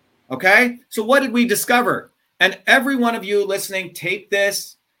 Okay? So what did we discover? And every one of you listening, tape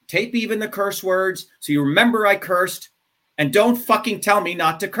this, tape even the curse words, so you remember I cursed, and don't fucking tell me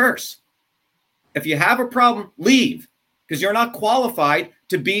not to curse. If you have a problem, leave, because you're not qualified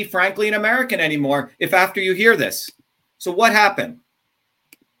to be, frankly, an American anymore if after you hear this. So what happened?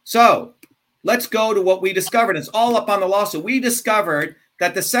 So let's go to what we discovered. It's all up on the lawsuit. We discovered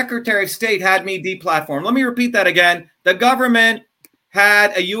that the Secretary of State had me deplatformed. Let me repeat that again. The government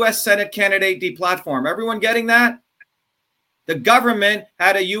had a U.S. Senate candidate deplatformed. Everyone getting that? The government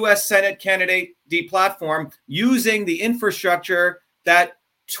had a U.S. Senate candidate deplatformed using the infrastructure that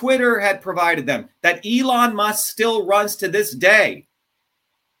Twitter had provided them, that Elon Musk still runs to this day.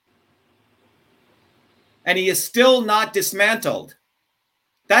 And he is still not dismantled.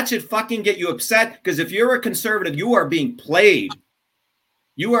 That should fucking get you upset, because if you're a conservative, you are being played.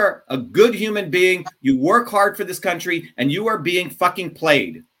 You are a good human being. You work hard for this country, and you are being fucking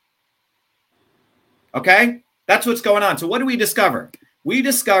played. Okay? That's what's going on. So what do we discover? We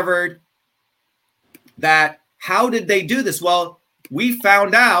discovered that how did they do this? Well, we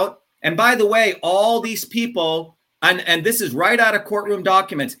found out, and by the way, all these people, and this is right out of courtroom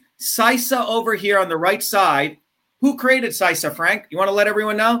documents, CISA over here on the right side. Who created CISA, Frank? You want to let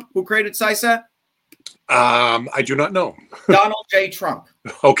everyone know who created CISA? I do not know. Donald J. Trump.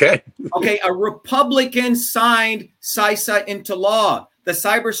 Okay. Okay, a Republican signed CISA into law, the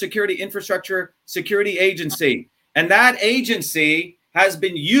Cybersecurity Infrastructure Security Agency. And that agency has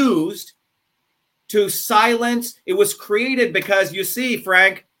been used to silence. It was created because, you see,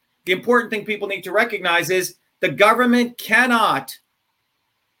 Frank, the important thing people need to recognize is the government cannot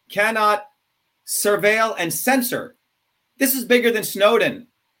surveil and censor. This is bigger than Snowden,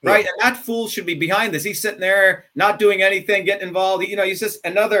 right? Yeah. And that fool should be behind this. He's sitting there not doing anything, getting involved. He's just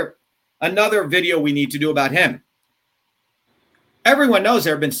another video we need to do about him. Everyone knows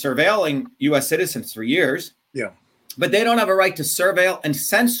they've been surveilling U.S. citizens for years. Yeah. But they don't have a right to surveil and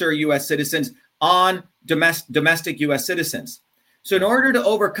censor U.S. citizens on domestic U.S. citizens. So in order to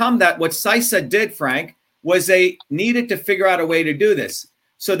overcome that, what CISA did, Frank, was they needed to figure out a way to do this.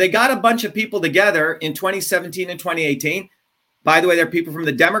 So they got a bunch of people together in 2017 and 2018. By the way, they're people from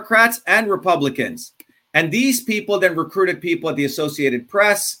the Democrats and Republicans. And these people then recruited people at the Associated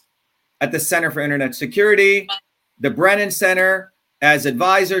Press, at the Center for Internet Security, the Brennan Center as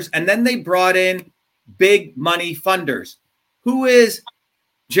advisors. And then they brought in big money funders. Who is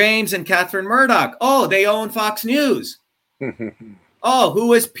James and Catherine Murdoch? Oh, they own Fox News. Oh,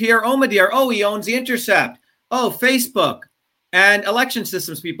 who is Pierre Omidyar? Oh, he owns The Intercept. Oh, Facebook. And election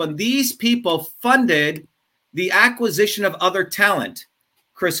systems people. And these people funded the acquisition of other talent.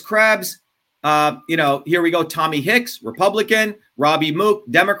 Chris Krebs, here we go. Tommy Hicks, Republican. Robbie Mook,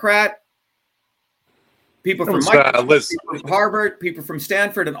 Democrat. People from Harvard, people from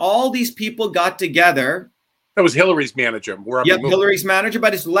Stanford, and all these people got together. That was Hillary's manager. Yep, Hillary's manager,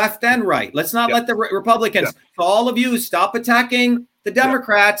 but it's left and right. Let's not let the Republicans. Yeah. So all of you, stop attacking the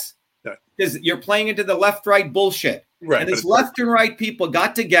Democrats because you're playing into the left-right bullshit. Right. And these left and right people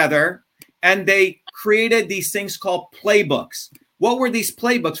got together and they created these things called playbooks. What were these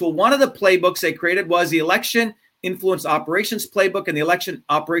playbooks? Well, one of the playbooks they created was the Election Influence Operations Playbook and the Election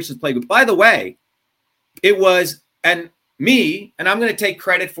Operations Playbook. By the way, it was, and I'm going to take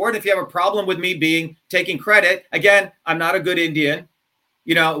credit for it. If you have a problem with me taking credit, again, I'm not a good Indian.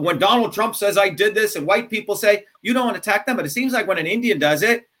 When Donald Trump says I did this and white people say, you don't want to attack them. But it seems like when an Indian does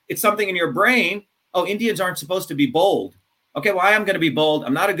it, it's something in your brain. Oh, Indians aren't supposed to be bold. Okay, well, I am going to be bold.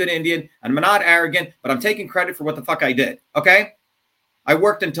 I'm not a good Indian. I'm not arrogant, but I'm taking credit for what the fuck I did. Okay? I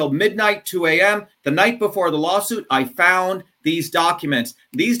worked until midnight, 2 a.m. The night before the lawsuit, I found these documents.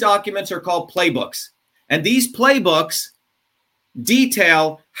 These documents are called playbooks. And these playbooks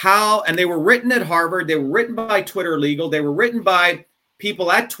detail how, and they were written at Harvard, they were written by Twitter Legal, they were written by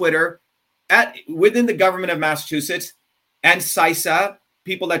people at Twitter, within the government of Massachusetts, and CISA,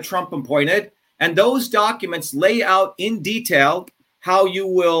 people that Trump appointed. And those documents lay out in detail how you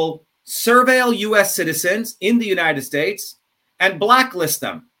will surveil U.S. citizens in the United States and blacklist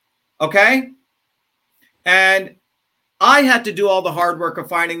them. Okay? And I had to do all the hard work of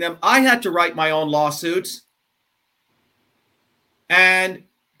finding them. I had to write my own lawsuits. And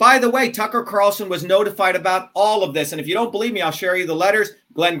by the way, Tucker Carlson was notified about all of this. And if you don't believe me, I'll share you the letters.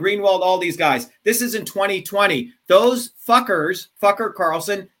 Glenn Greenwald, all these guys. This is in 2020. Those fuckers, Fucker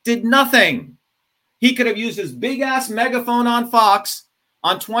Carlson, did nothing. He could have used his big-ass megaphone on Fox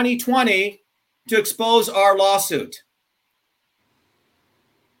on 2020 to expose our lawsuit.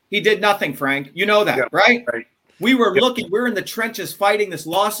 He did nothing, Frank. You know that, Yeah, right? right. We were looking. We're in the trenches fighting this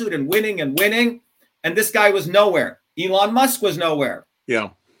lawsuit and winning. And this guy was nowhere. Elon Musk was nowhere.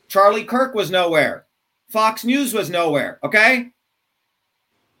 Yeah. Charlie Kirk was nowhere. Fox News was nowhere. Okay?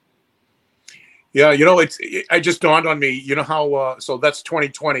 Yeah, it just dawned on me, how, so that's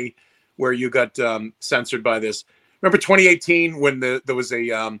 2020 where you got censored by this. Remember 2018 when there was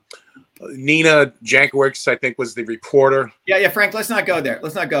a Nina Jankowicz, I think, was the reporter. Yeah, Frank, let's not go there.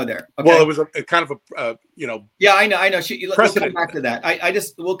 Okay? Well, it was a kind of a Yeah, I know. We'll come back to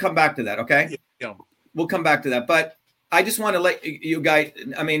that. We'll come back to that, okay? Yeah. We'll come back to that. But I just want to let you guys,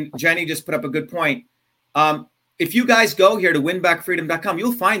 Jenny just put up a good point. If you guys go here to winbackfreedom.com,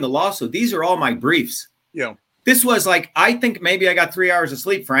 you'll find the lawsuit. These are all my briefs. Yeah. This was I think maybe I got 3 hours of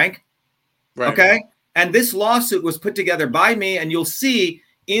sleep, Frank. Right. Okay. And this lawsuit was put together by me. And you'll see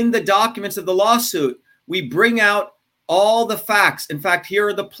in the documents of the lawsuit, we bring out all the facts. In fact, here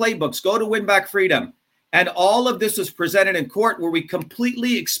are the playbooks. Go to Win Back Freedom. And all of this was presented in court where we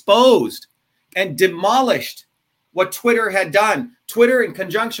completely exposed and demolished what Twitter had done. Twitter, in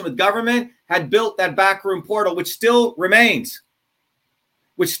conjunction with government, had built that backroom portal, which still remains,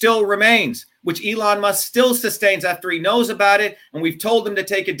 which Elon Musk still sustains after he knows about it, and we've told him to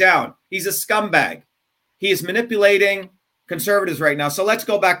take it down. He's a scumbag. He is manipulating conservatives right now. So let's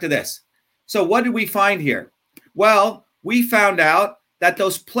go back to this. So what did we find here? Well, we found out that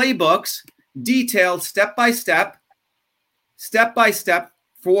those playbooks detailed step by step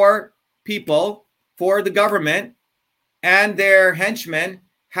for people, for the government and their henchmen,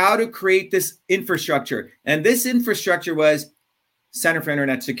 how to create this infrastructure. And this infrastructure was Center for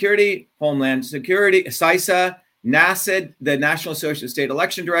Internet Security, Homeland Security, CISA, NASID, the National Association of State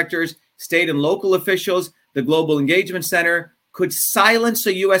Election Directors, state and local officials, the Global Engagement Center, could silence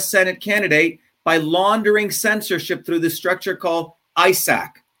a U.S. Senate candidate by laundering censorship through the structure called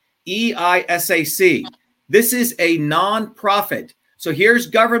ISAC, EISAC. This is a nonprofit. So here's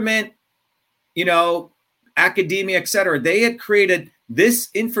government, academia, et cetera. They had created this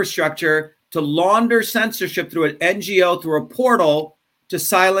infrastructure to launder censorship through an NGO, through a portal to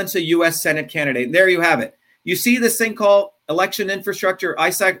silence a U.S. Senate candidate. And there you have it. You see this thing called election infrastructure,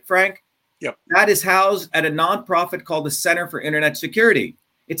 ISAC, Frank? Yep. That is housed at a nonprofit called the Center for Internet Security.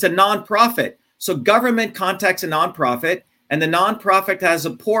 It's a nonprofit. So government contacts a nonprofit, and the nonprofit has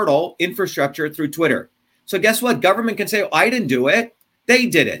a portal infrastructure through Twitter. So guess what? Government can say, I didn't do it. They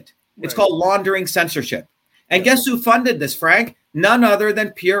did it. It's called laundering censorship. And guess who funded this, Frank? None other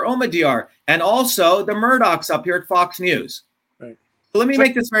than Pierre Omidyar, and also the Murdochs up here at Fox News. Right. So let me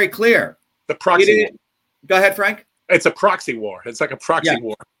make this very clear. The proxy. Go ahead, Frank. It's a proxy war. It's like a proxy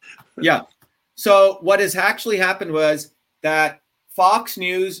war. Yeah. So what has actually happened was that Fox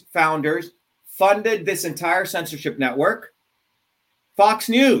News founders funded this entire censorship network. Fox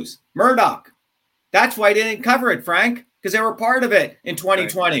News, Murdoch. That's why they didn't cover it, Frank, because they were part of it in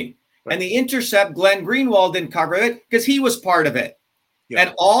 2020. Right. And The Intercept, Glenn Greenwald didn't cover it because he was part of it. Yeah.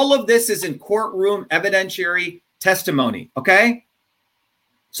 And all of this is in courtroom evidentiary testimony, okay?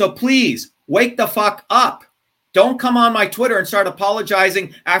 So please, wake the fuck up. Don't come on my Twitter and start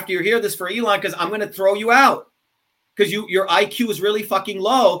apologizing after you hear this for Elon, because I'm going to throw you out. Because your IQ is really fucking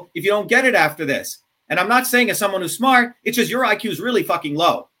low if you don't get it after this. And I'm not saying as someone who's smart, it's just your IQ is really fucking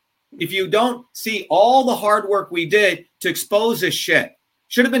low. If you don't see all the hard work we did to expose this shit,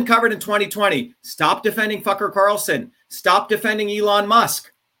 should have been covered in 2020. Stop defending Fucker Carlson. Stop defending Elon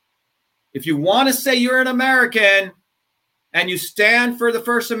Musk. If you want to say you're an American and you stand for the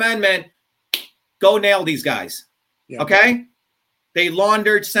First Amendment, go nail these guys. Yeah. Okay? They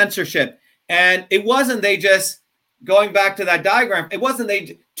laundered censorship. And it wasn't they just, going back to that diagram,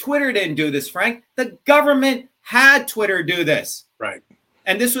 Twitter didn't do this, Frank. The government had Twitter do this. Right.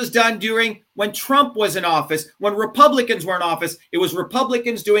 And this was done during when Trump was in office, when Republicans were in office. It was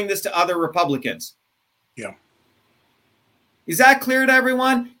Republicans doing this to other Republicans. Yeah. Is that clear to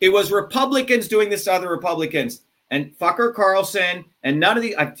everyone? It was Republicans doing this to other Republicans. And Tucker Carlson and none of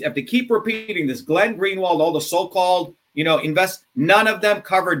the, I have to keep repeating this, Glenn Greenwald, all the so-called, none of them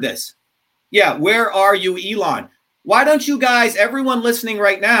covered this. Yeah, where are you, Elon? Why don't you guys, everyone listening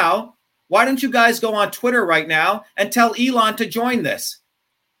right now, why don't you guys go on Twitter right now and tell Elon to join this?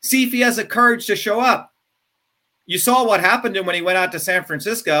 See if he has the courage to show up. You saw what happened to him when he went out to San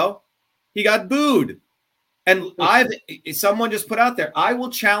Francisco. He got booed. And someone just put out there, I will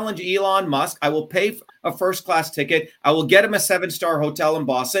challenge Elon Musk. I will pay a first-class ticket. I will get him a 7-star hotel in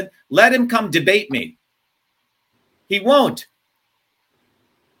Boston. Let him come debate me. He won't.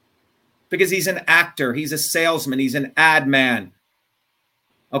 Because he's an actor. He's a salesman. He's an ad man.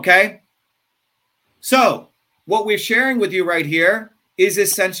 Okay? So what we're sharing with you right here is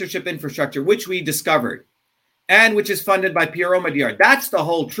this censorship infrastructure, which we discovered and which is funded by Pierre Omidyar. That's the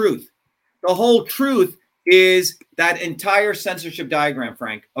whole truth. The whole truth is that entire censorship diagram,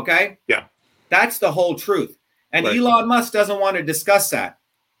 Frank. Okay? Yeah. That's the whole truth. And right. Elon Musk doesn't want to discuss that.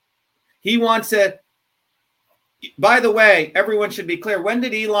 He wants to. By the way, everyone should be clear. When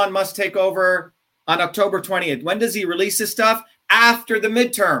did Elon Musk take over on October 20th? When does he release his stuff? After the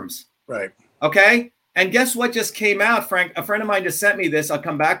midterms. Right. Okay? And guess what just came out, Frank? A friend of mine just sent me this. I'll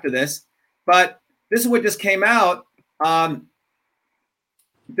come back to this. But this is what just came out.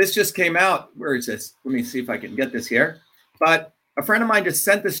 This just came out. Where is this? Let me see if I can get this here. But a friend of mine just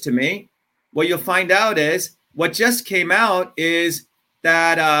sent this to me. What you'll find out is what just came out is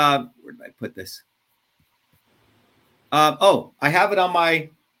that, where did I put this? I have it on my,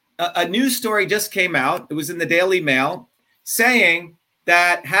 a news story just came out. It was in the Daily Mail saying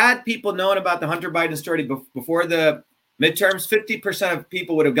that had people known about the Hunter Biden story before the midterms, 50% of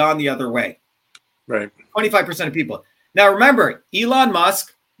people would have gone the other way. Right. 25% of people. Now, remember, Elon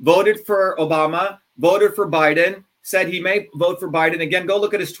Musk voted for Obama, voted for Biden, said he may vote for Biden. Again, go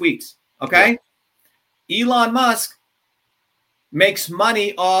look at his tweets. Okay. Yeah. Elon Musk makes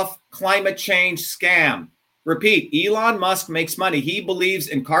money off climate change scam. Repeat, Elon Musk makes money. He believes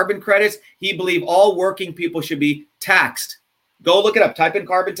in carbon credits. He believes all working people should be taxed. Go look it up. Type in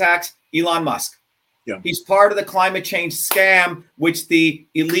carbon tax, Elon Musk. Yeah. He's part of the climate change scam, which the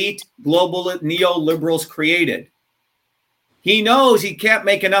elite global neoliberals created. He knows he can't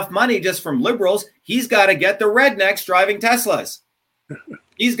make enough money just from liberals. He's got to get the rednecks driving Teslas.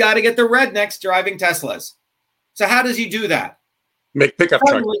 He's got to get the rednecks driving Teslas. So how does he do that? Make pickup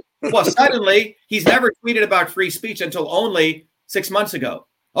trucks. Well, suddenly, he's never tweeted about free speech until only 6 months ago.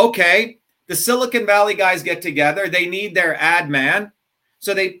 Okay, the Silicon Valley guys get together. They need their ad man.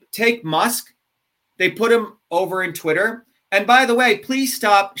 So they take Musk. They put him over in Twitter. And by the way, please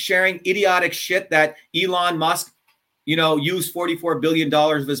stop sharing idiotic shit that Elon Musk, used $44 billion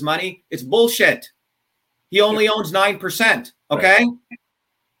of his money. It's bullshit. He only owns 9%. Okay? Right.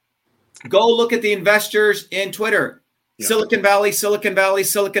 Go look at the investors in Twitter. Yeah. Silicon Valley,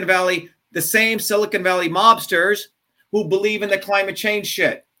 the same Silicon Valley mobsters who believe in the climate change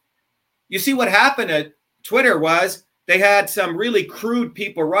shit. You see what happened at Twitter was they had some really crude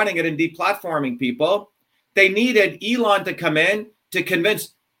people running it and deplatforming people. They needed Elon to come in to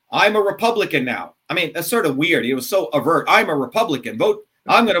convince, I'm a Republican now. I mean, that's sort of weird. He was so overt. I'm a Republican.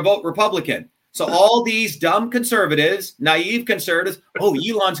 I'm going to vote Republican. So all these dumb conservatives, naive conservatives,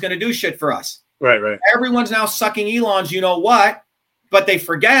 Elon's going to do shit for us. Right. Everyone's now sucking Elon's you-know-what, but they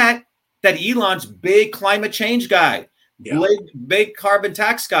forget that Elon's big climate change guy, big carbon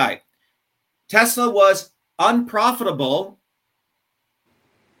tax guy. Tesla was unprofitable.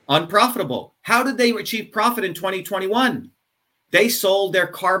 How did they achieve profit in 2021? They sold their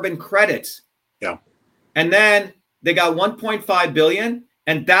carbon credits. Yeah. And then they got 1.5 billion.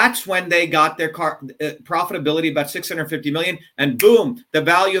 And that's when they got their profitability about 650 million. And boom, the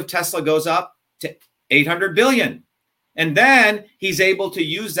value of Tesla goes up to 800 billion. And then he's able to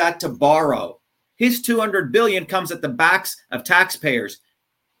use that to borrow. His 200 billion comes at the backs of taxpayers.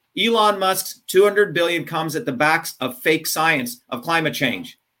 Elon Musk's 200 billion comes at the backs of fake science of climate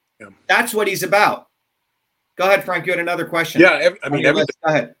change. Yeah. That's what he's about. Go ahead, Frank. You had another question. Yeah, everything. Go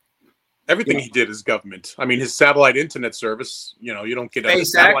ahead. Everything he did is government. I mean, his satellite internet service. You don't get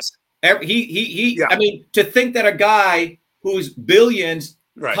SpaceX. I mean, to think that a guy whose billions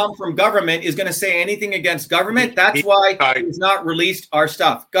come from government is going to say anything against government. That's why he's not released our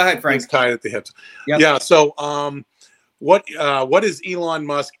stuff. Go ahead, Frank. He's tied at the hips. Yep. Yeah. So, what is Elon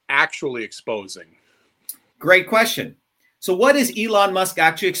Musk actually exposing? Great question. So, what is Elon Musk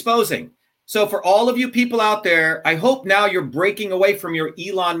actually exposing? So for all of you people out there, I hope now you're breaking away from your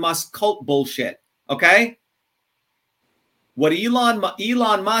Elon Musk cult bullshit. Okay? What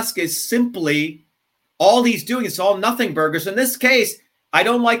Elon Musk is simply, all he's doing is all nothing burgers. In this case, I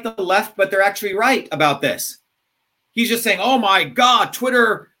don't like the left, but they're actually right about this. He's just saying, oh my God,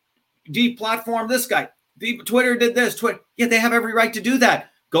 Twitter deplatformed this guy. Twitter did this. Yeah, they have every right to do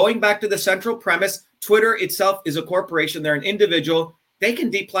that. Going back to the central premise, Twitter itself is a corporation. They're an individual. They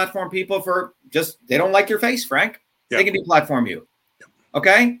can deplatform people for just, they don't like your face, Frank. Yep. They can deplatform you. Yep.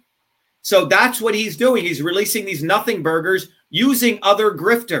 Okay? So that's what he's doing. He's releasing these nothing burgers using other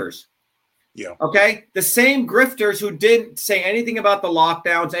grifters. Yeah. Okay? The same grifters who didn't say anything about the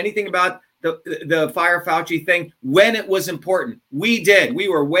lockdowns, anything about the Fire Fauci thing when it was important. We did. We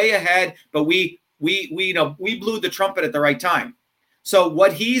were way ahead, but we blew the trumpet at the right time. So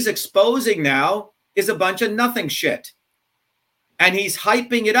what he's exposing now is a bunch of nothing shit. And he's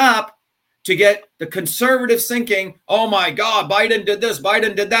hyping it up to get the conservatives thinking, oh my God, Biden did this,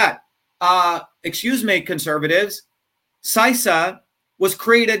 Biden did that. Excuse me, conservatives, CISA was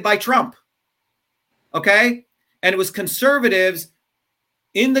created by Trump. Okay? And it was conservatives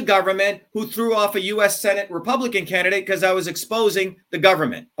in the government who threw off a U.S. Senate Republican candidate because I was exposing the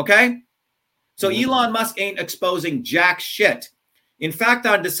government. Okay? So Elon Musk ain't exposing jack shit. In fact,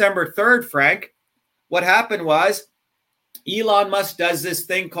 on December 3rd, Frank, what happened was Elon Musk does this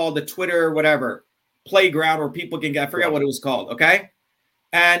thing called the Twitter, whatever, playground where people can get, I forget what it was called, okay?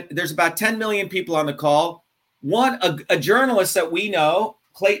 And there's about 10 million people on the call. A journalist that we know,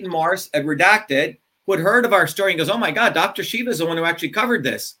 Clayton Morris at Redacted, who had heard of our story and goes, oh my God, Dr. Shiva is the one who actually covered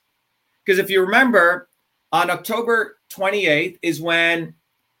this. Because if you remember, on October 28th is when,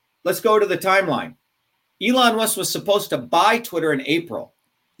 let's go to the timeline. Elon Musk was supposed to buy Twitter in April.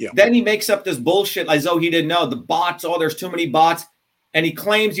 Yeah. Then he makes up this bullshit as though he didn't know the bots. Oh, there's too many bots. And he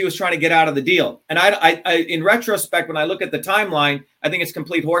claims he was trying to get out of the deal. And I in retrospect, when I look at the timeline, I think it's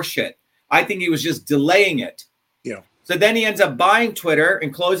complete horseshit. I think he was just delaying it. Yeah. So then he ends up buying Twitter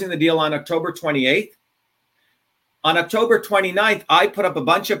and closing the deal on October 28th. On October 29th, I put up a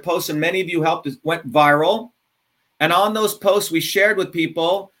bunch of posts and many of you helped. It went viral. And on those posts, we shared with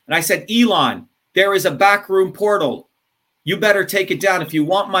people. And I said, Elon, there is a backroom portal. You better take it down. If you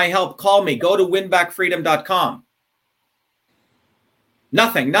want my help, call me. Go to winbackfreedom.com.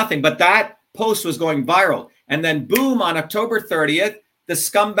 Nothing. But that post was going viral. And then boom, on October 30th, the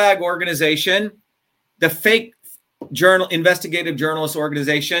scumbag organization, the fake investigative journalist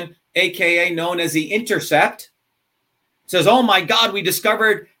organization, AKA known as The Intercept, says, oh my God, we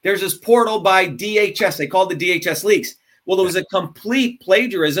discovered there's this portal by DHS. They called the DHS leaks. Well, it was a complete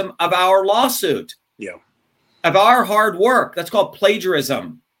plagiarism of our lawsuit. Yeah. Of our hard work. That's called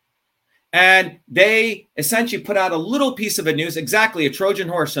plagiarism. And they essentially put out a little piece of news, exactly, a Trojan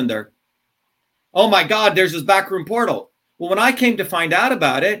horse in there. Oh my God, there's this backroom portal. Well, when I came to find out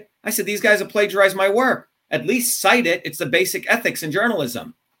about it, I said, these guys have plagiarized my work. At least cite it. It's the basic ethics in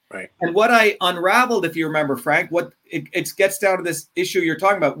journalism. Right. And what I unraveled, if you remember, Frank, what it gets down to this issue you're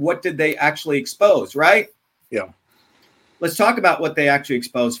talking about. What did they actually expose, right? Yeah. Let's talk about what they actually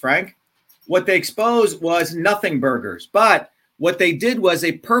exposed, Frank. What they exposed was nothing burgers. But what they did was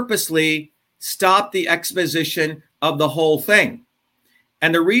they purposely stopped the exposition of the whole thing.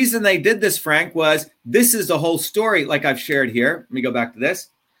 And the reason they did this, Frank, was this is the whole story, like I've shared here. Let me go back to this.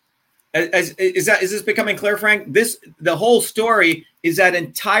 Is this becoming clear, Frank? The whole story is that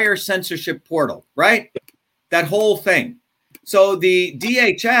entire censorship portal, right? That whole thing. So the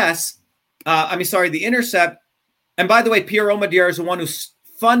DHS, the Intercept, and by the way, Pierre Omidyar is the one who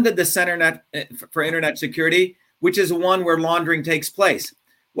funded the Center for Internet Security, which is the one where laundering takes place.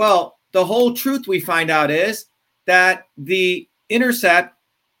 Well, the whole truth we find out is that the Intercept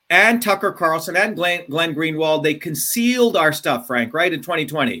and Tucker Carlson and Glenn Greenwald, they concealed our stuff, Frank, right, in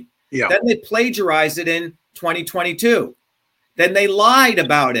 2020. Yeah. Then they plagiarized it in 2022. Then they lied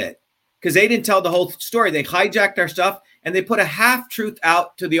about it because they didn't tell the whole story. They hijacked our stuff and they put a half-truth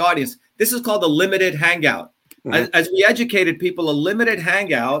out to the audience. This is called a limited hangout. Mm-hmm. As we educated people, a limited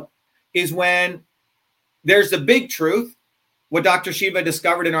hangout is when there's the big truth, what Dr. Shiva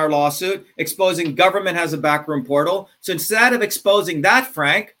discovered in our lawsuit, exposing government has a backroom portal. So instead of exposing that,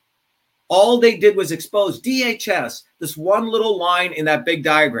 Frank, all they did was expose DHS, this one little line in that big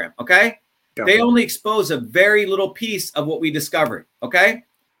diagram, okay? Yeah. They only expose a very little piece of what we discovered, okay?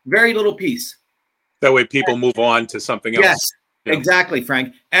 Very little piece. That way people move on to something else. Yes, yeah. Exactly,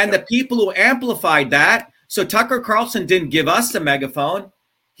 Frank. And the people who amplified that, so Tucker Carlson didn't give us the megaphone.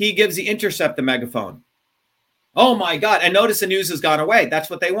 He gives the Intercept the megaphone. Oh, my God. And notice the news has gone away. That's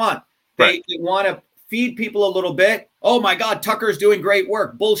what they want. They want to feed people a little bit. Oh, my God, Tucker's doing great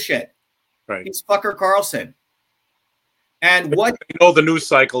work. Bullshit. Right. He's fucker Carlson. And what they know the news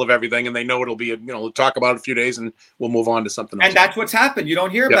cycle of everything, and they know it'll be, we'll talk about it a few days and we'll move on to something else. And that's what's happened. You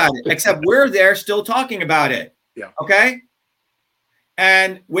don't hear about it, except we're there still talking about it. Yeah. Okay.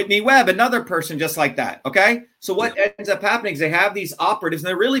 And Whitney Webb, another person just like that. Okay. So what ends up happening is they have these operatives, and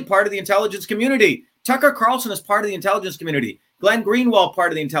they're really part of the intelligence community. Tucker Carlson is part of the intelligence community. Glenn Greenwald,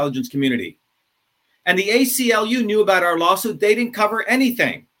 part of the intelligence community. And the ACLU knew about our lawsuit. They didn't cover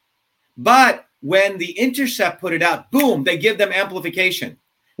anything. But when the Intercept put it out, boom, they give them amplification.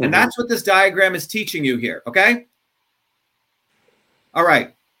 Mm-hmm. And that's what this diagram is teaching you here. Okay. All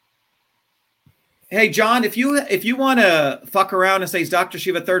right. Hey, John, if you want to fuck around and say, is Dr.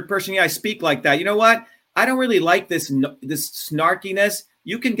 Shiva third person? Yeah, I speak like that. You know what? I don't really like this snarkiness.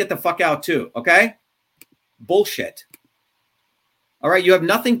 You can get the fuck out too, okay? Bullshit. All right, you have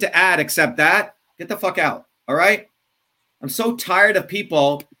nothing to add except that. Get the fuck out, all right? I'm so tired of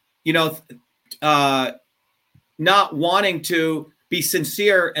people, not wanting to be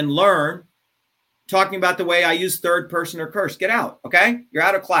sincere and learn, talking about the way I use third person or curse. Get out, okay? You're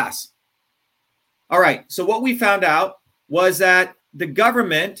out of class. All right, so what we found out was that the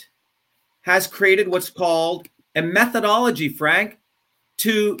government has created what's called a methodology, Frank,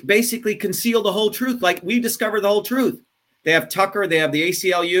 to basically conceal the whole truth. Like, we discovered the whole truth. They have Tucker, they have the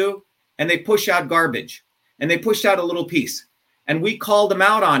ACLU, and they push out garbage. And they pushed out a little piece. And we called them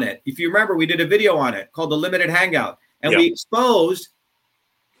out on it. If you remember, we did a video on it called The Limited Hangout. And we exposed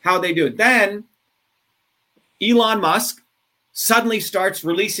how they do it. Then Elon Musk suddenly starts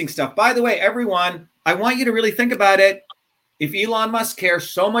releasing stuff. By the way, everyone, I want you to really think about it. If Elon Musk cares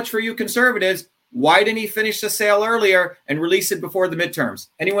so much for you conservatives, why didn't he finish the sale earlier and release it before the midterms?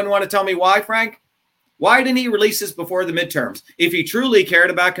 Anyone want to tell me why, Frank? Why didn't he release this before the midterms if he truly cared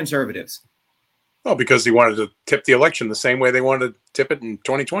about conservatives? Well, because he wanted to tip the election the same way they wanted to tip it in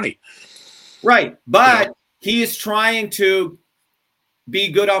 2020. Right. But he is trying to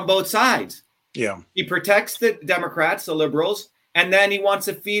be good on both sides. Yeah. He protects the Democrats, the liberals, and then he wants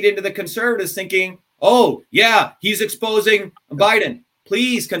to feed into the conservatives thinking, oh, yeah, he's exposing Biden.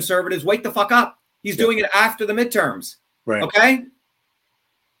 Please, conservatives, wake the fuck up. He's doing it after the midterms. Right. Okay?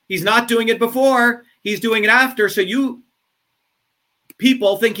 He's not doing it before. He's doing it after. So you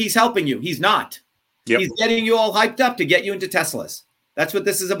people think he's helping you. He's not. Yep. He's getting you all hyped up to get you into Teslas. That's what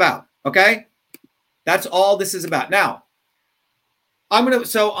this is about. Okay? That's all this is about. Now,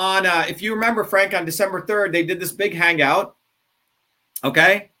 if you remember, Frank, on December 3rd, they did this big hangout.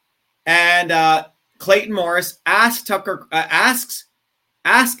 Okay? And Clayton Morris asks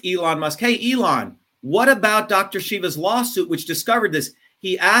Elon Musk, hey, Elon, what about Dr. Shiva's lawsuit, which discovered this?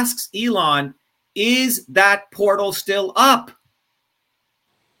 He asks Elon, is that portal still up?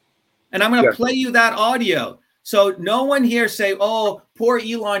 And I'm going to play you that audio. So no one here say, oh, poor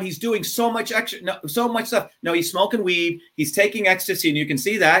Elon, he's doing so much extra, so much stuff. No, he's smoking weed. He's taking ecstasy, and you can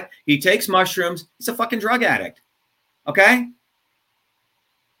see that. He takes mushrooms. He's a fucking drug addict. Okay?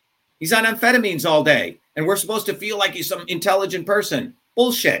 He's on amphetamines all day. And we're supposed to feel like he's some intelligent person.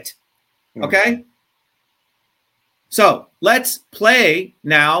 Bullshit. Okay? So let's play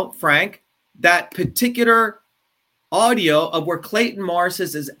now, Frank, that particular audio of where Clayton Morris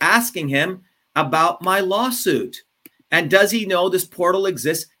is asking him about my lawsuit. And does he know this portal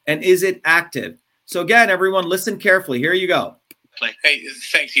exists? And is it active? So again, everyone, listen carefully. Here you go. Hey,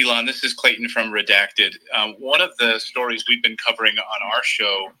 thanks, Elon. This is Clayton from Redacted. One of the stories we've been covering on our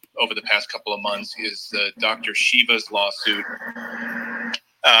show over the past couple of months is Dr. Shiva's lawsuit.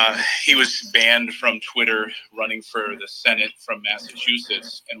 He was banned from Twitter running for the Senate from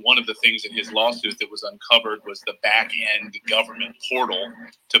Massachusetts. And one of the things in his lawsuit that was uncovered was the back-end government portal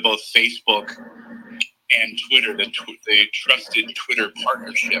to both Facebook and Twitter, the trusted Twitter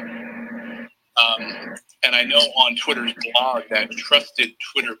partnership. And I know on Twitter's blog that trusted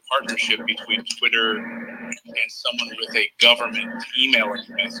Twitter partnership between Twitter and someone with a government email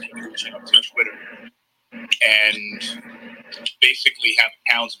address reaching out to Twitter and basically have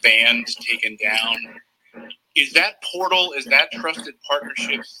accounts banned, taken down. Is that portal, is that trusted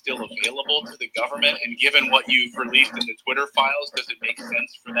partnership still available to the government? And given what you've released in the Twitter files, does it make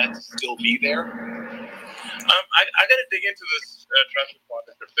sense for that to still be there? I got to dig into this trusted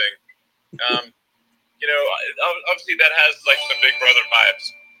partnership thing. Obviously that has like some Big Brother vibes.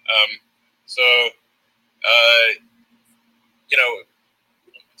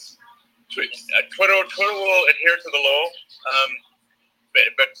 Twitter will adhere to the law, but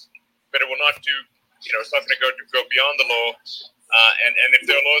it will not do. It's not going to go beyond the law. And if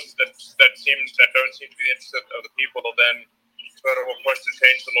there are laws that don't seem to be the interest of the people, then Twitter will push to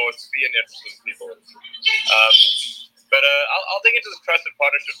change the laws to be in the interest of the people. But I'll dig into this trusted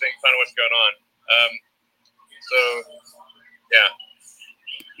partnership thing, find out what's going on. So, yeah.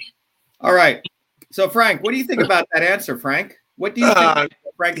 All right. So, Frank, what do you think about that answer, Frank? What do you think,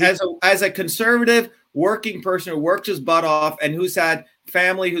 Frank, as a conservative working person who works his butt off and who's had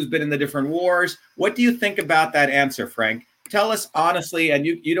family who's been in the different wars? What do you think about that answer, Frank? Tell us honestly, and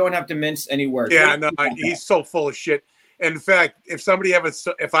you don't have to mince any words. Yeah, no, he's so full of shit. And in fact,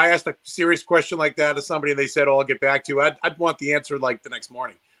 if I asked a serious question like that to somebody and they said, "Oh, I'll get back to you," I'd want the answer like the next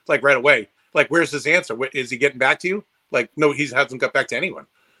morning, like right away. Like, where's his answer? Is he getting back to you? Like, no, he hasn't got back to anyone.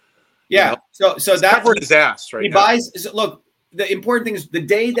 Yeah. You know? So that's covered his ass right he now. Buys. Look, the important thing is the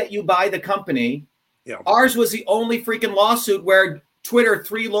day that you buy the company. Yeah. Ours was the only freaking lawsuit where Twitter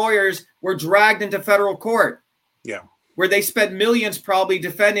 3 lawyers were dragged into federal court. Yeah. Where they spent millions probably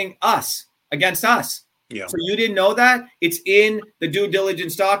defending us against us. Yeah. So you didn't know that? It's in the due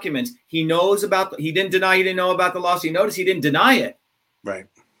diligence documents. He knows about he didn't deny he didn't know about the lawsuit. You notice he didn't deny it. Right.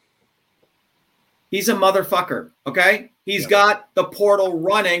 He's a motherfucker. Okay. He's got the portal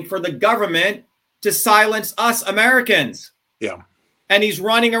running for the government to silence us Americans. Yeah. And he's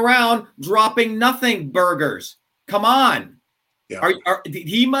running around dropping nothing burgers. Come on. Yeah.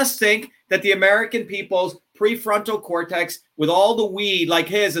 He must think that the American people's prefrontal cortex with all the weed like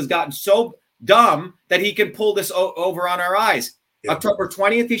his has gotten so dumb that he can pull this over on our eyes. Yeah. October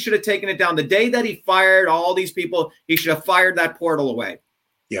 20th, he should have taken it down. The day that he fired all these people, he should have fired that portal away.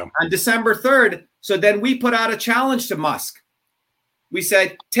 Yeah. On December 3rd, so then we put out a challenge to Musk. We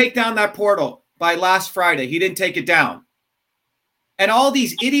said, take down that portal by last Friday. He didn't take it down. And all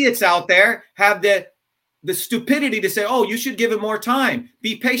these idiots out there have the stupidity to say, oh, you should give him more time.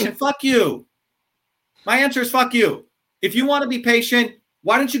 Be patient. Fuck you. My answer is fuck you. If you want to be patient,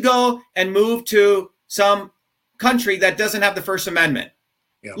 why don't you go and move to some country that doesn't have the First Amendment?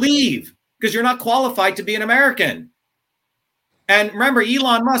 Yeah. Leave, because you're not qualified to be an American. And remember,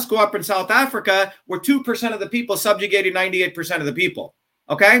 Elon Musk grew up in South Africa where 2% of the people subjugated 98% of the people.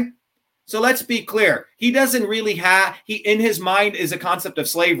 Okay? So let's be clear. He doesn't really have, in his mind is a concept of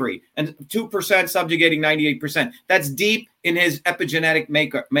slavery and 2% subjugating 98%. That's deep in his epigenetic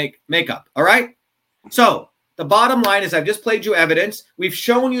makeup. All right? So the bottom line is I've just played you evidence. We've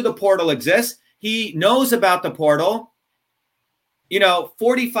shown you the portal exists. He knows about the portal.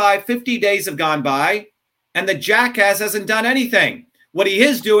 45, 50 days have gone by and the jackass hasn't done anything. What he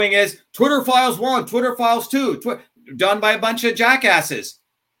is doing is Twitter Files 1, Twitter Files 2, done by a bunch of jackasses.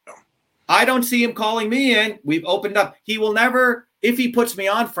 I don't see him calling me in. We've opened up. He will never, if he puts me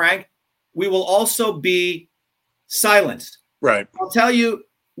on, Frank, we will also be silenced. Right. I'll tell you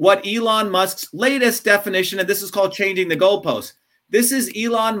what Elon Musk's latest definition, and this is called changing the goalposts. This is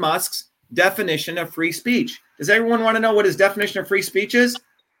Elon Musk's definition of free speech. Does everyone want to know what his definition of free speech is?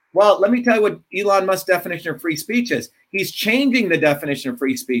 Well, let me tell you what Elon Musk's definition of free speech is. He's changing the definition of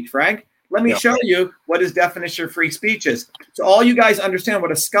free speech, Frank. Let me show you what his definition of free speech is. So all you guys understand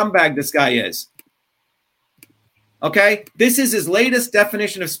what a scumbag this guy is. Okay? This is his latest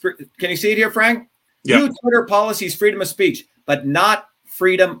definition of can you see it here, Frank? New Twitter policies, freedom of speech, but not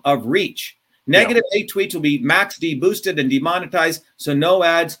freedom of reach. Negative hate tweets will be max boosted and demonetized, so no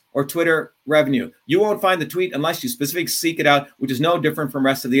ads or Twitter revenue. You won't find the tweet unless you specifically seek it out, which is no different from the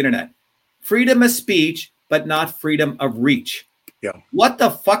rest of the internet. Freedom of speech, but not freedom of reach. Yeah. What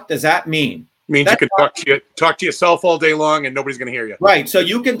the fuck does that mean? It means you can talk to yourself all day long and nobody's going to hear you. Right. So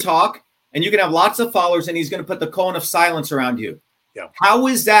you can talk and you can have lots of followers and he's going to put the cone of silence around you. Yeah. How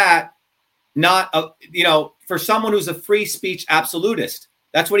is that not, for someone who's a free speech absolutist?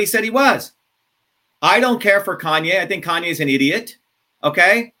 That's what he said he was. I don't care for Kanye. I think Kanye is an idiot.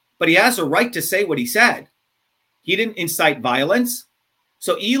 Okay. But he has a right to say what he said. He didn't incite violence.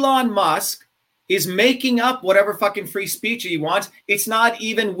 So Elon Musk is making up whatever fucking free speech he wants. It's not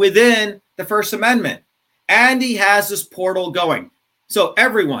even within the First Amendment. And he has this portal going. So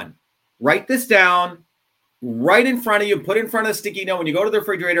everyone, write this down right in front of you, put it in front of the sticky note when you go to the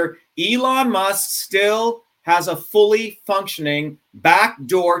refrigerator. Elon Musk still has a fully functioning back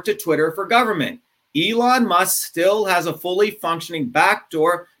door to Twitter for government. Elon Musk still has a fully functioning back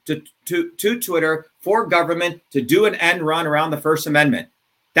door to Twitter for government to do an end run around the First Amendment.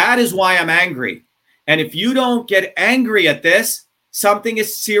 That is why I'm angry. And if you don't get angry at this, something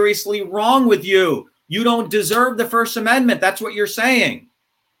is seriously wrong with you. You don't deserve the First Amendment. That's what you're saying.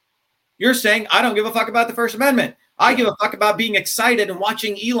 You're saying, I don't give a fuck about the First Amendment. I give a fuck about being excited and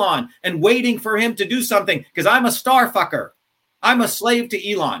watching Elon and waiting for him to do something because I'm a star fucker. I'm a slave to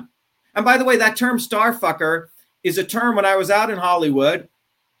Elon. And by the way, that term star fucker is a term when I was out in Hollywood.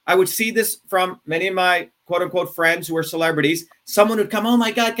 I would see this from many of my quote unquote friends who are celebrities. Someone would come, oh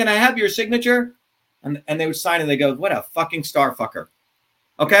my God, can I have your signature? and they would sign and they go, what a fucking star fucker.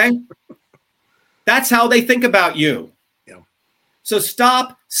 Okay? That's how they think about you. Yeah. So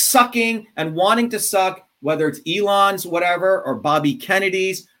stop sucking and wanting to suck, whether it's Elon's, whatever, or Bobby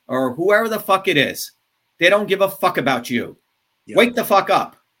Kennedy's, or whoever the fuck it is. They don't give a fuck about you. Yeah. Wake the fuck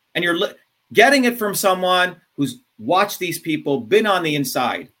up. And you're getting it from someone who's watched these people, been on the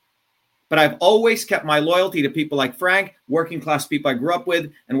inside. But I've always kept my loyalty to people like Frank, working class people I grew up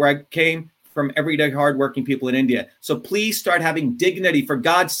with, and where I came from, everyday hardworking people in India. So please start having dignity, for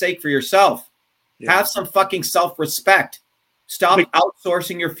God's sake, for yourself. Yeah. Have some fucking self-respect. Stop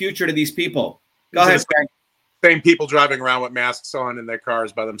outsourcing your future to these people. Go ahead, Frank. Same people driving around with masks on in their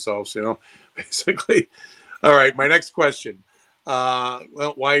cars by themselves, basically. All right, my next question.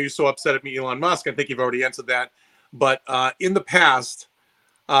 Well, why are you so upset at me, Elon Musk? I think you've already answered that. But in the past,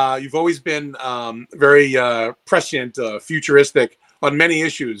 you've always been very prescient, futuristic on many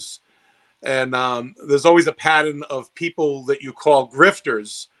issues. And there's always a pattern of people that you call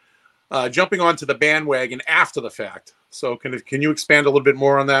grifters jumping onto the bandwagon after the fact. So can you expand a little bit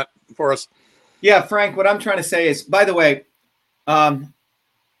more on that for us? Yeah, Frank, what I'm trying to say is, by the way,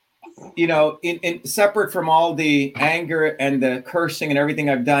 in separate from all the anger and the cursing and everything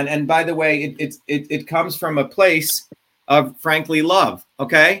I've done, and by the way, it comes from a place of, frankly, love,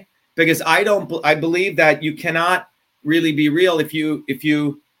 okay? Because I believe that you cannot really be real if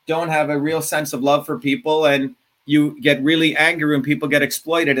you don't have a real sense of love for people, and you get really angry when people get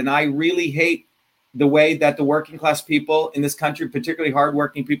exploited. And I really hate the way that the working class people in this country, particularly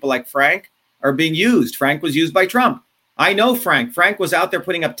hardworking people like Frank, are being used. Frank was used by Trump. I know Frank. Frank was out there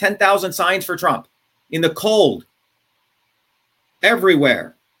putting up 10,000 signs for Trump in the cold,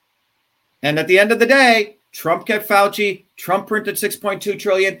 everywhere. And at the end of the day, Trump kept Fauci. Trump printed 6.2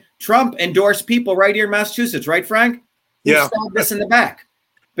 trillion. Trump endorsed people right here in Massachusetts, right, Frank? Yeah. Who stabbed us in the back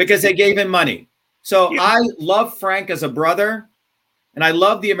because they gave him money. So yeah. I love Frank as a brother, and I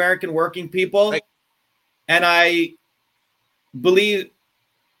love the American working people. And I believe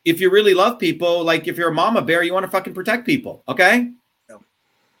if you really love people, like if you're a mama bear, you want to fucking protect people. Okay. Yeah.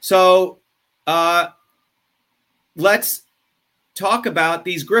 So let's talk about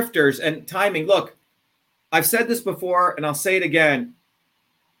these grifters and timing. Look, I've said this before and I'll say it again.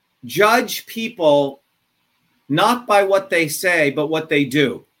 Judge people not by what they say, but what they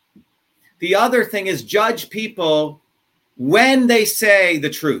do. The other thing is judge people when they say the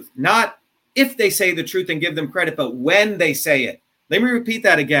truth, not if they say the truth and give them credit, but when they say it. Let me repeat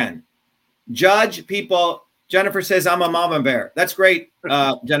that again. Judge people. Jennifer says, I'm a mama bear. That's great,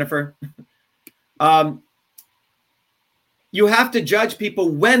 Jennifer. You have to judge people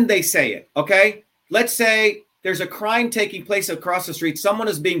when they say it, okay? Let's say there's a crime taking place across the street. Someone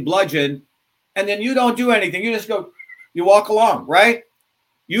is being bludgeoned, and then you don't do anything. You just go, you walk along, right?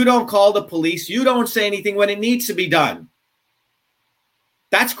 You don't call the police. You don't say anything when it needs to be done.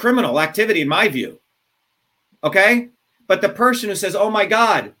 That's criminal activity in my view, okay? But the person who says, oh my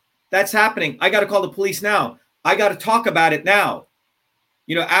God, that's happening. I got to call the police now. I got to talk about it now.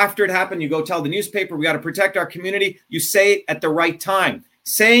 After it happened, you go tell the newspaper, we got to protect our community. You say it at the right time.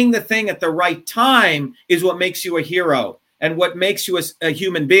 Saying the thing at the right time is what makes you a hero and what makes you a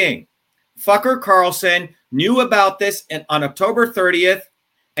human being. Fucker Carlson knew about this on October 30th,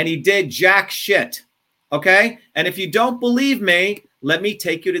 and he did jack shit, okay? And if you don't believe me, let me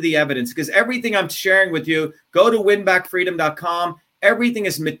take you to the evidence, because everything I'm sharing with you, go to winbackfreedom.com. Everything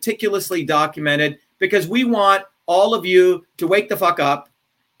is meticulously documented because we want all of you to wake the fuck up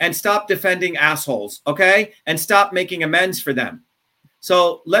and stop defending assholes, okay? And stop making amends for them.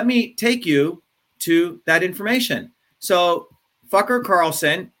 So let me take you to that information. So fucker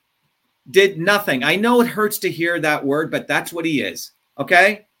Carlson did nothing. I know it hurts to hear that word, but that's what he is,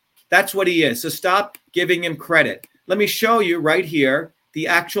 okay? That's what he is. So stop giving him credit. Let me show you right here the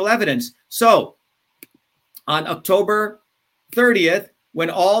actual evidence. So on October 30th, when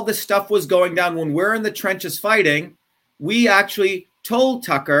all the stuff was going down, when we're in the trenches fighting, we actually told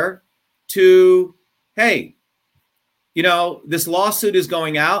Tucker to, hey, this lawsuit is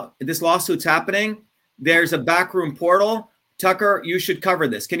going out. This lawsuit's happening. There's a backroom portal. Tucker, you should cover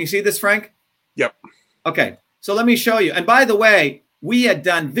this. Can you see this, Frank? Yep. Okay. So let me show you. And by the way, we had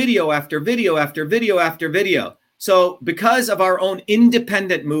done video after video after video after video. So because of our own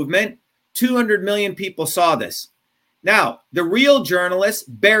independent movement, 200 million people saw this. Now, the real journalists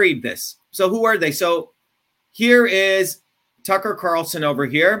buried this. So who are they? So here is Tucker Carlson over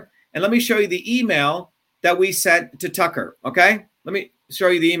here. And let me show you the email that we sent to Tucker, okay? Let me show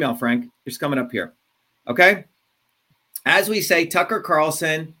you the email, Frank. It's coming up here, okay? As we say, Tucker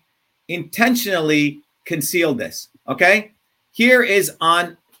Carlson intentionally concealed this, okay? Here is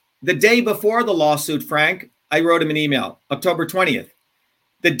on The day before the lawsuit, Frank, I wrote him an email, October 20th.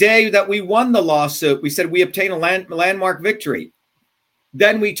 The day that we won the lawsuit, we said we obtained a landmark victory.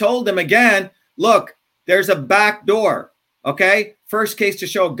 Then we told him again, look, there's a back door, okay? First case to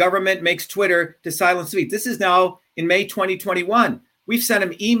show government makes Twitter to silence speech. This is now in May 2021. We've sent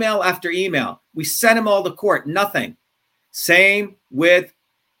him email after email. We sent him all to court, nothing. Same with,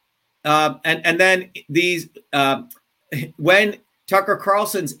 and then these, when Tucker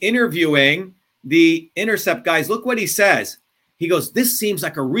Carlson's interviewing the Intercept guys, look what he says. He goes, this seems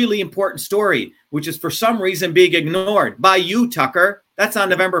like a really important story, which is for some reason being ignored by you, Tucker. That's on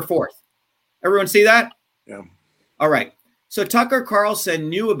November 4th. Everyone see that? Yeah. All right. So Tucker Carlson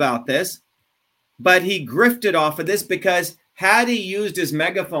knew about this, but he grifted off of this because had he used his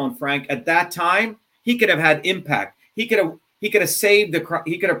megaphone, Frank, at that time, he could have had impact. He could have saved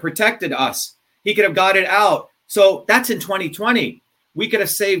he could have protected us. He could have got it out. So that's in 2020. We could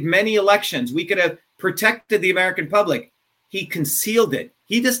have saved many elections. We could have protected the American public. He concealed it.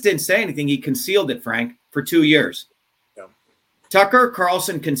 He just didn't say anything. He concealed it, Frank, for 2 years. Yeah. Tucker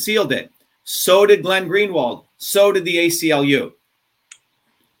Carlson concealed it. So did Glenn Greenwald. So did the ACLU.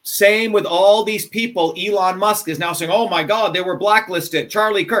 Same with all these people. Elon Musk is now saying, oh my God, they were blacklisted.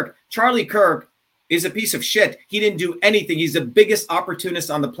 Charlie Kirk. Charlie Kirk is a piece of shit. He didn't do anything. He's the biggest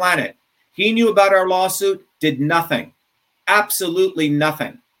opportunist on the planet. He knew about our lawsuit, did nothing. Absolutely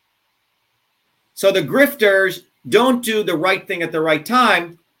nothing. So the grifters don't do the right thing at the right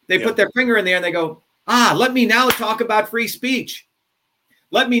time. They put their finger in there and they go, let me now talk about free speech.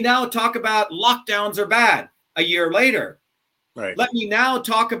 Let me now talk about lockdowns are bad a year later. Right. Let me now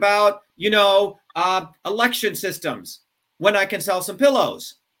talk about, election systems when I can sell some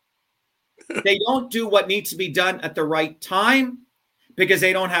pillows. They don't do what needs to be done at the right time because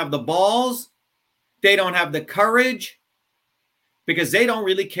they don't have the balls. They don't have the courage. Because they don't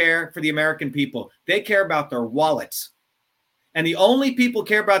really care for the American people. They care about their wallets. And the only people who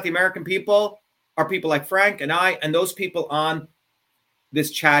care about the American people are people like Frank and I and those people on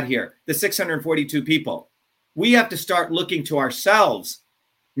this chat here, the 642 people. We have to start looking to ourselves,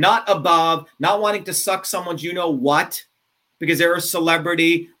 not above, not wanting to suck someone's you-know-what because they're a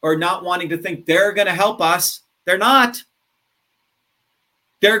celebrity or not wanting to think they're going to help us. They're not.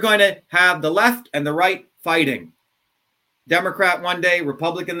 They're going to have the left and the right fighting. Democrat one day,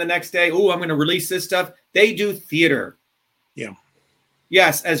 Republican the next day. Oh, I'm going to release this stuff. They do theater. Yeah.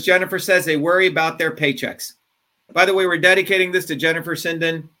 Yes, as Jennifer says, they worry about their paychecks. By the way, we're dedicating this to Jennifer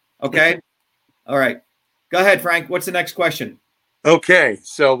Sinden. Okay. All right. Go ahead, Frank. What's the next question? Okay.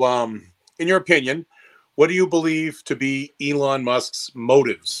 So, in your opinion, what do you believe to be Elon Musk's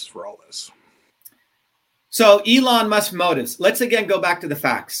motives for all this? So Elon Musk's motives. Let's again go back to the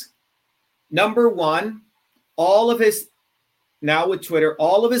facts. Number one, now with Twitter,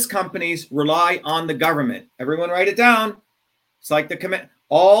 all of his companies rely on the government. Everyone write it down. It's like the command.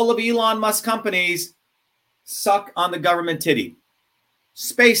 All of Elon Musk's companies suck on the government titty.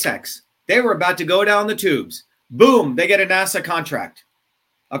 SpaceX, they were about to go down the tubes. Boom, they get a NASA contract.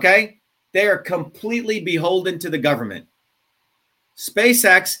 Okay? They are completely beholden to the government.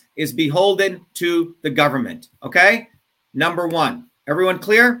 SpaceX is beholden to the government. Okay? Number one. Everyone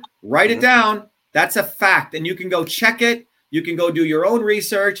clear? Write it down. That's a fact. And you can go check it. You can go do your own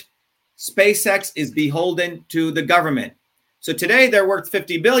research. SpaceX is beholden to the government. So today they're worth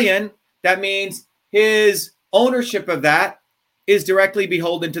 50 billion. That means his ownership of that is directly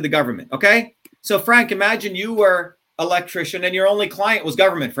beholden to the government. Okay? So Frank, imagine you were an electrician and your only client was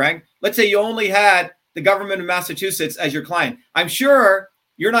government, Frank. Let's say you only had the government of Massachusetts as your client. I'm sure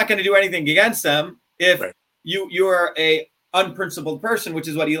you're not going to do anything against them if you're a unprincipled person, which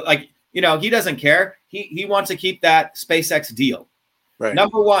is what he doesn't care. He wants to keep that SpaceX deal. Right.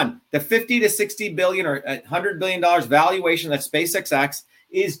 Number one, the 50 to 60 billion or $100 billion valuation that SpaceX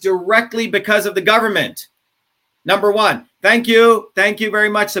is directly because of the government. Number one. Thank you. Thank you very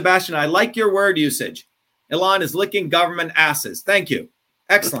much, Sebastian. I like your word usage. Elon is licking government asses. Thank you.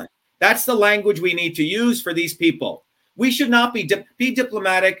 Excellent. That's the language we need to use for these people. We should not be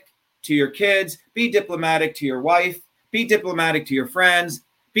diplomatic to your kids. Be diplomatic to your wife. Be diplomatic to your friends.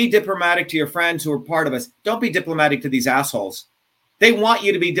 Be diplomatic to your friends who are part of us. Don't be diplomatic to these assholes. They want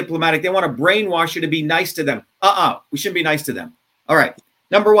you to be diplomatic. They want to brainwash you to be nice to them. We shouldn't be nice to them. All right.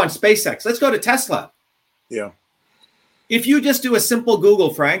 Number one, SpaceX. Let's go to Tesla. Yeah. If you just do a simple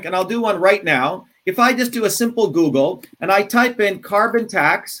Google, Frank, and I'll do one right now. If I just do a simple Google and I type in carbon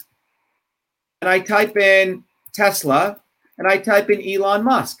tax and I type in Tesla and I type in Elon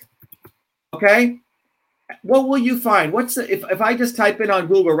Musk, okay? What will you find? If I just type in on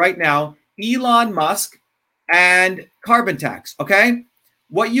Google right now, Elon Musk and carbon tax, okay?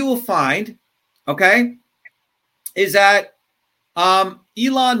 what you will find, okay, is that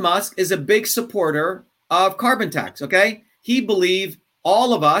Elon Musk is a big supporter of carbon tax, okay? He believes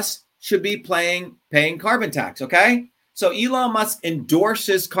all of us should be paying carbon tax, okay? So Elon Musk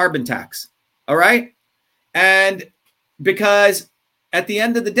endorses carbon tax, all right? And because at the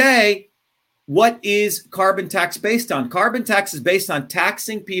end of the day, what is carbon tax based on? Carbon tax is based on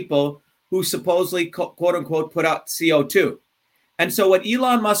taxing people who supposedly, quote unquote, put out CO2. And so what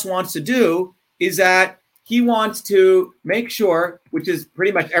Elon Musk wants to do is that he wants to make sure, which is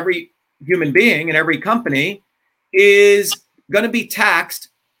pretty much every human being and every company, is going to be taxed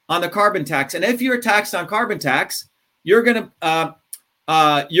on the carbon tax. And if you're taxed on carbon tax, you're gonna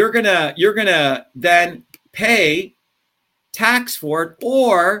then pay tax for it,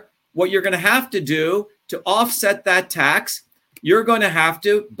 or what you're going to have to do to offset that tax, you're going to have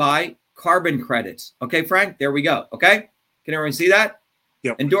to buy carbon credits. Okay, Frank, there we go. Okay, can everyone see that?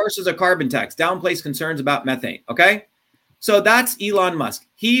 Yep. Endorses a carbon tax, downplays concerns about methane. Okay, so that's Elon Musk.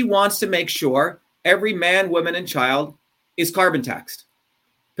 He wants to make sure every man, woman, and child is carbon taxed,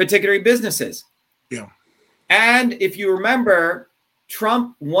 particularly businesses. Yeah. And if you remember,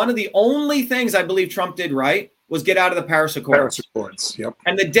 Trump, one of the only things I believe Trump did right was get out of the Paris Accords. Paris Accords, yep.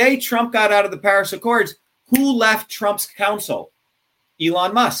 And the day Trump got out of the Paris Accords, who left Trump's council?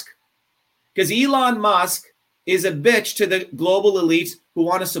 Elon Musk. Because Elon Musk is a bitch to the global elites who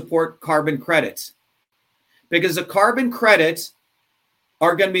want to support carbon credits. Because the carbon credits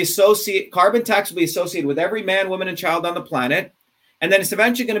are going to be associated, carbon tax will be associated with every man, woman, and child on the planet. And then it's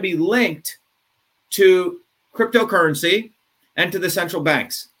eventually going to be linked to cryptocurrency and to the central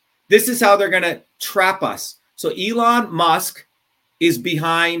banks. This is how they're going to trap us. So Elon Musk is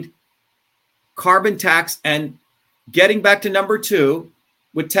behind carbon tax. And getting back to number 2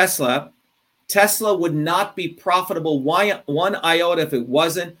 with Tesla, Tesla would not be profitable one iota if it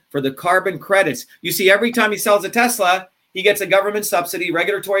wasn't for the carbon credits. You see, every time he sells a Tesla, he gets a government subsidy,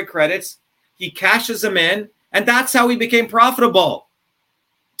 regulatory credits. He cashes them in, and that's how he became profitable.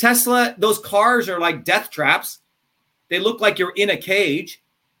 Tesla, those cars are like death traps. They look like you're in a cage.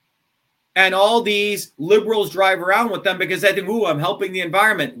 And all these liberals drive around with them because they think, ooh, I'm helping the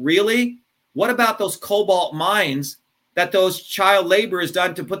environment. Really? What about those cobalt mines that those child labor has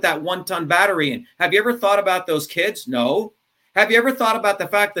done to put that 1-ton battery in? Have you ever thought about those kids? No. Have you ever thought about the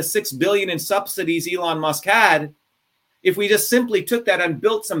fact that $6 billion in subsidies Elon Musk had? If we just simply took that and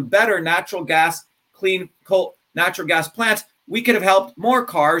built some better natural gas, clean coal, natural gas plants, we could have helped more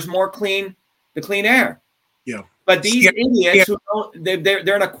cars, more clean, the clean air. Yeah. But these idiots, who don't,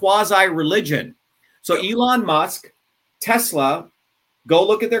 they're in a quasi-religion. So Elon Musk, Tesla, go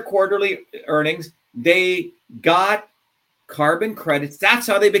look at their quarterly earnings. They got carbon credits. That's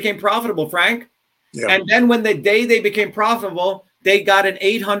how they became profitable, Frank. Yeah. And then when the day they became profitable, they got an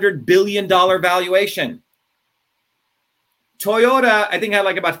 $800 billion valuation. Toyota, I think, had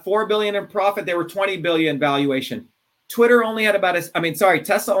like about $4 billion in profit. They were $20 billion valuation. Tesla only had a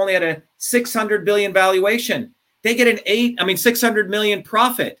 $600 billion valuation. They get an 600 million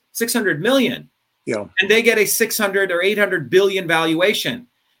profit, 600 million. Yeah. And they get a 600 or 800 billion valuation.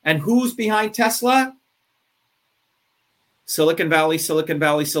 And who's behind Tesla? Silicon Valley, Silicon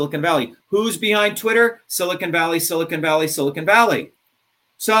Valley, Silicon Valley. Who's behind Twitter? Silicon Valley, Silicon Valley, Silicon Valley.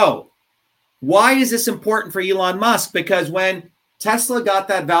 So why is this important for Elon Musk? Because when Tesla got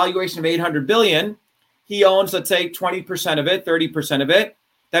that valuation of 800 billion, he owns, let's say, 20% of it, 30% of it.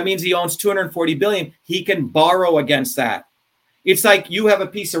 That means he owns 240 billion. He can borrow against that. It's like you have a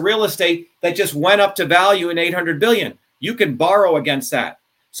piece of real estate that just went up to value in 800 billion. You can borrow against that.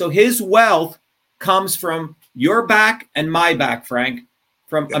 So his wealth comes from your back and my back, Frank,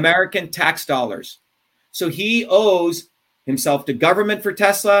 from American tax dollars. So he owes himself to government for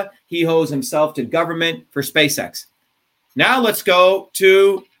Tesla. He owes himself to government for SpaceX. Now let's go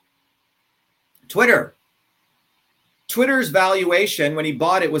to Twitter. Twitter's valuation when he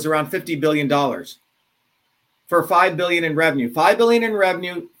bought it was around $50 billion for $5 billion in revenue. $5 billion in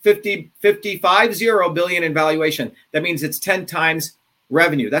revenue, 50 billion in valuation. That means it's 10 times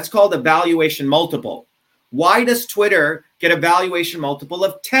revenue. That's called a valuation multiple. Why does Twitter get a valuation multiple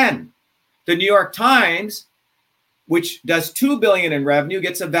of 10? The New York Times, which does $2 billion in revenue,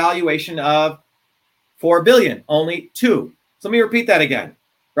 gets a valuation of $4 billion, only 2. So let me repeat that again,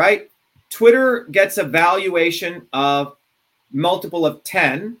 right? Twitter gets a valuation of multiple of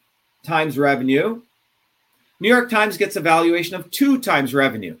 10 times revenue. New York Times gets a valuation of 2 times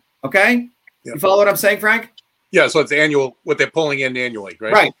revenue. Okay? Yeah. You follow what I'm saying, Frank? Yeah, so it's annual, what they're pulling in annually,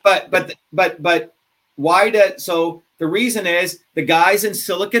 right? Right. But why so the reason is the guys in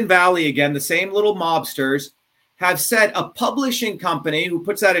Silicon Valley, again, the same little mobsters, have said a publishing company who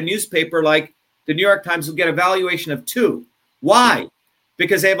puts out a newspaper like the New York Times will get a valuation of 2. Why?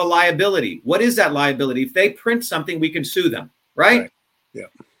 Because they have a liability. What is that liability? If they print something, we can sue them, right? Yeah.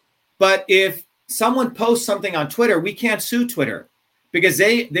 But if someone posts something on Twitter, we can't sue Twitter because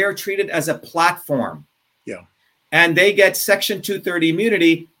they're treated as a platform. Yeah. And they get Section 230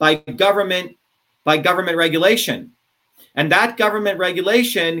 immunity by government regulation. And that government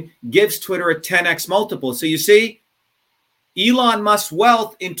regulation gives Twitter a 10x multiple. So you see, Elon Musk's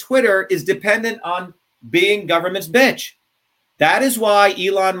wealth in Twitter is dependent on being government's bitch. That is why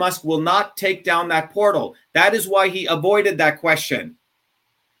Elon Musk will not take down that portal. That is why he avoided that question.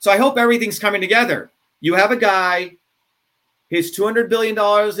 So I hope everything's coming together. You have a guy, his $200 billion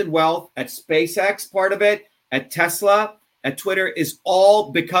in wealth at SpaceX, part of it, at Tesla, at Twitter, is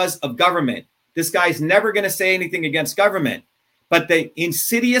all because of government. This guy's never going to say anything against government. But the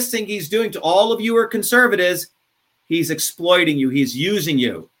insidious thing he's doing to all of you who are conservatives, he's exploiting you. He's using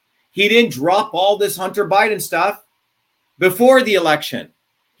you. He didn't drop all this Hunter Biden stuff before the election.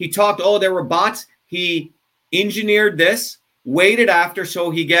 He talked, there were bots. He engineered this, waited after so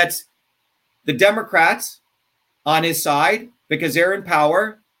he gets the Democrats on his side because they're in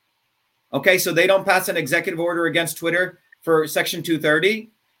power. Okay, so they don't pass an executive order against Twitter for Section 230.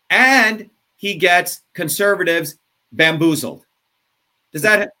 And he gets conservatives bamboozled. Does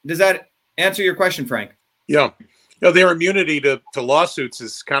that answer your question, Frank? Yeah. Their immunity to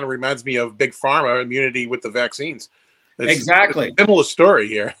lawsuits kind of reminds me of Big Pharma immunity with the vaccines. Exactly. It's a similar story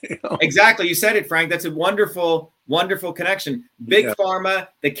here. Exactly. You said it, Frank. That's a wonderful, wonderful connection. Big Pharma,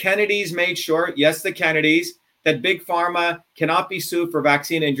 the Kennedys made sure, yes, the Kennedys, that Big Pharma cannot be sued for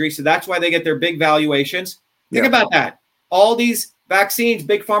vaccine injury. So that's why they get their big valuations. Think about that. All these vaccines,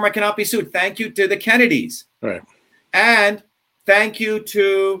 Big Pharma cannot be sued. Thank you to the Kennedys. Right. And thank you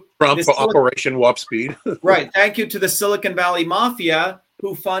to Trump for Operation Warp Speed. Right. Thank you to the Silicon Valley Mafia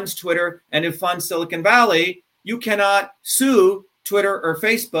who funds Twitter and who funds Silicon Valley. You cannot sue Twitter or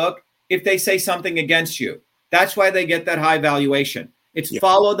Facebook if they say something against you. That's why they get that high valuation. It's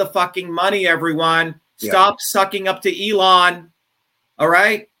follow the fucking money, everyone. Stop sucking up to Elon. All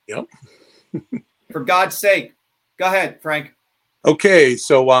right? Yep. For God's sake. Go ahead, Frank. Okay.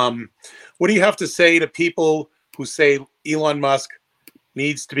 So what do you have to say to people who say Elon Musk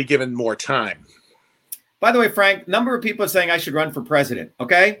needs to be given more time? By the way, Frank, number of people are saying I should run for president.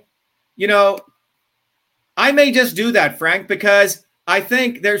 Okay. I may just do that, Frank, because I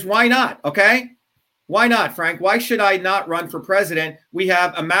think why not? Okay. Why not, Frank? Why should I not run for president? We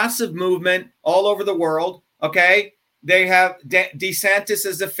have a massive movement all over the world. Okay. They have DeSantis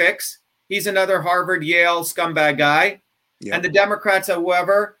as a fix. He's another Harvard, Yale scumbag guy. Yeah. And the Democrats or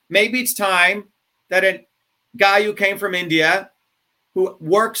whoever, maybe it's time that a guy who came from India, who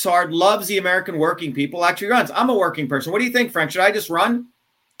works hard, loves the American working people, actually runs. I'm a working person. What do you think, Frank? Should I just run?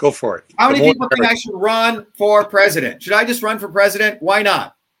 Go for it. How many people think I should run for president? Should I just run for president? Why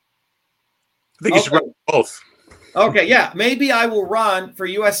not? I think you should run for both. Okay, yeah. Maybe I will run for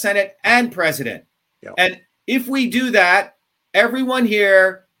U.S. Senate and president. Yeah. And if we do that, everyone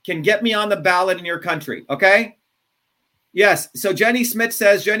here can get me on the ballot in your country, okay? Yes. So Jenny Smith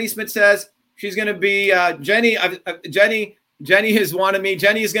says she's going to be Jenny has wanted me.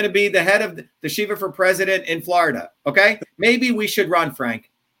 Jenny is going to be the head of the Shiva for president in Florida. Okay. Maybe we should run, Frank.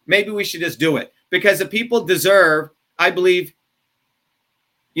 Maybe we should just do it because the people deserve, I believe,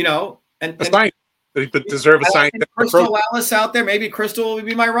 and they deserve a sign. Crystal Wallace out there. Maybe Crystal will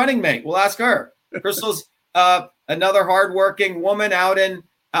be my running mate. We'll ask her. Crystal's another hardworking woman out in,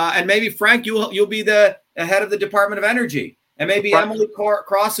 and maybe Frank, you'll be the head of the Department of Energy, and maybe Emily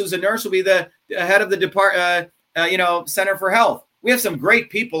Cross, who's a nurse, will be the head of the Center for Health. We have some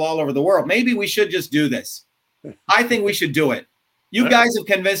great people all over the world. Maybe we should just do this. I think we should do it. You guys have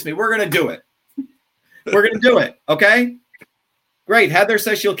convinced me. We're going to do it. We're going to do it. Okay. Great. Heather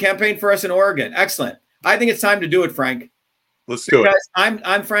says she'll campaign for us in Oregon. Excellent. I think it's time to do it, Frank. Let's do it.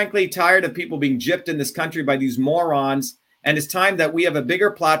 I'm frankly tired of people being gypped in this country by these morons. And it's time that we have a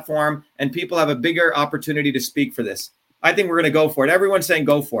bigger platform and people have a bigger opportunity to speak for this. I think we're going to go for it. Everyone's saying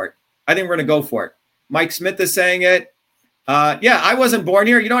go for it. I think we're going to go for it. Mike Smith is saying it. I wasn't born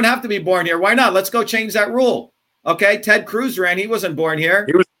here. You don't have to be born here. Why not? Let's go change that rule. Okay. Ted Cruz ran. He wasn't born here.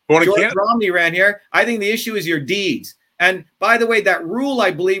 He was born in George Romney ran here. I think the issue is your deeds. And by the way, that rule,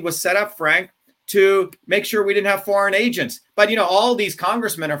 I believe, was set up, Frank, to make sure we didn't have foreign agents. But, all these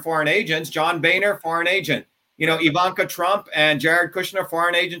congressmen are foreign agents. John Boehner, foreign agent. Ivanka Trump and Jared Kushner,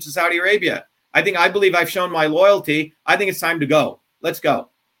 foreign agents in Saudi Arabia. I believe I've shown my loyalty. I think it's time to go. Let's go.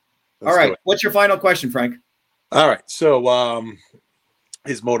 All right. What's your final question, Frank? All right. So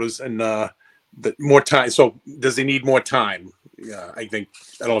his motives and that more time. So does he need more time? Yeah, I don't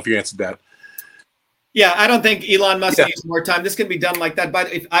know if you answered that. Yeah, I don't think Elon Musk needs more time. This can be done like that.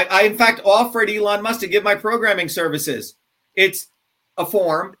 But if I in fact offered Elon Musk to give my programming services. It's a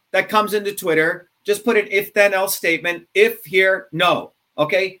form that comes into Twitter. Just put an if then else statement. If here, no.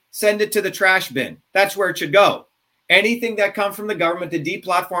 Okay. Send it to the trash bin. That's where it should go. Anything that comes from the government to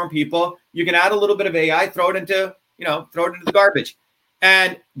deplatform people, you can add a little bit of AI, throw it into the garbage.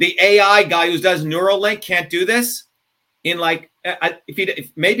 And the AI guy who does Neuralink can't do this in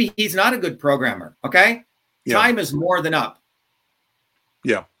if maybe he's not a good programmer. Okay. Yeah. Time is more than up.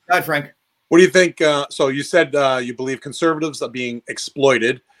 Yeah. Go ahead, Frank. What do you think? So you said you believe conservatives are being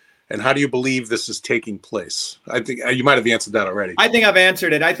exploited. And how do you believe this is taking place? I think you might have answered that already. I think I've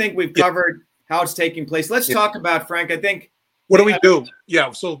answered it. I think we've covered how it's taking place. Let's talk about, Frank, I think. What do we do?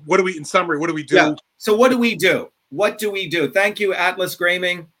 Yeah. So in summary, what do we do? Yeah. So what do we do? What do we do? Thank you, Atlas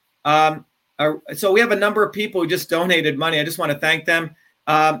Gaming. So we have a number of people who just donated money. I just want to thank them.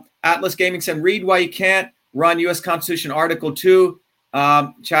 Atlas Gaming said, read why you can't run U.S. Constitution Article 2,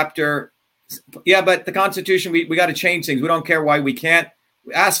 chapter. Yeah, but the Constitution, we got to change things. We don't care why we can't.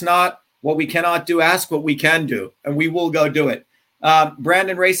 Ask not what we cannot do. Ask what we can do, and we will go do it.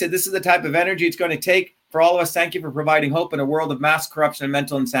 Brandon Ray said, this is the type of energy it's going to take for all of us. Thank you for providing hope in a world of mass corruption and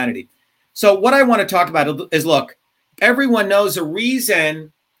mental insanity. So what I want to talk about is, look, everyone knows the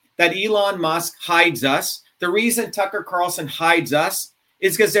reason that Elon Musk hides us, the reason Tucker Carlson hides us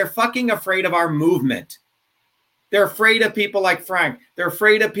is because they're fucking afraid of our movement. They're afraid of people like Frank. They're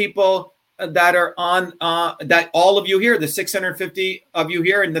afraid of people that are on, that all of you here, the 650 of you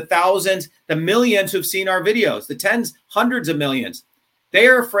here and the thousands, the millions who've seen our videos, the tens, hundreds of millions. They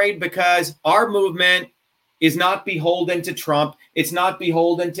are afraid because our movement is not beholden to Trump. It's not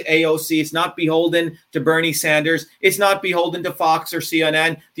beholden to AOC. It's not beholden to Bernie Sanders. It's not beholden to Fox or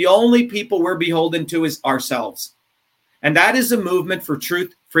CNN. The only people we're beholden to is ourselves. And that is a movement for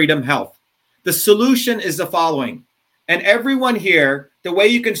truth, freedom, health. The solution is the following. And everyone here, the way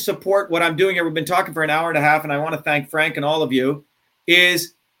you can support what I'm doing here, we've been talking for an hour and a half, and I want to thank Frank and all of you,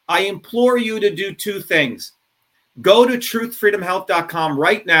 is I implore you to do two things. Go to truthfreedomhealth.com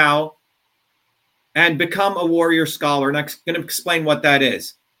right now and become a warrior scholar. And I'm going to explain what that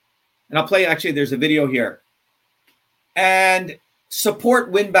is. And I'll play, actually, there's a video here. And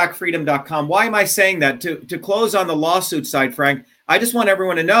support winbackfreedom.com. Why am I saying that? To close on the lawsuit side, Frank, I just want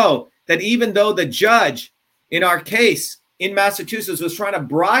everyone to know that even though the judge in our case in Massachusetts was trying to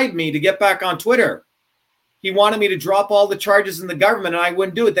bribe me to get back on Twitter, he wanted me to drop all the charges in the government and I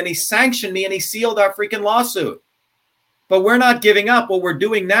wouldn't do it. Then he sanctioned me and he sealed our freaking lawsuit. But we're not giving up. What we're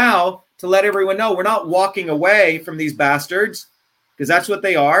doing now, to let everyone know, we're not walking away from these bastards, because that's what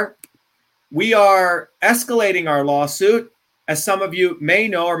they are. We are escalating our lawsuit. As some of you may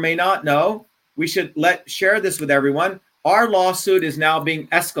know or may not know, we should share this with everyone. Our lawsuit is now being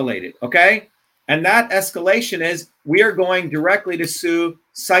escalated, okay? And that escalation is we are going directly to sue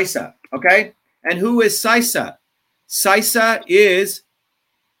CISA, okay? And who is CISA? CISA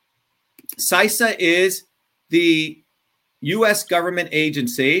is the U.S. government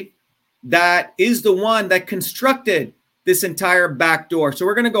agency that is the one that constructed this entire backdoor. So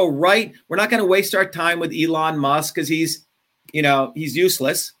we're going to go right. We're not going to waste our time with Elon Musk because he's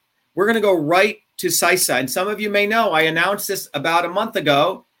useless. We're going to go right to CISA. And some of you may know, I announced this about a month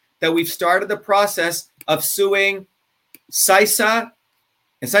ago, that we've started the process of suing CISA,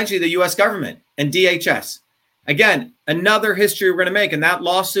 essentially the U.S. government, and DHS. Again, another history we're going to make. And that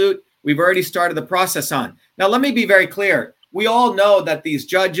lawsuit, we've already started the process on. Now, let me be very clear. We all know that these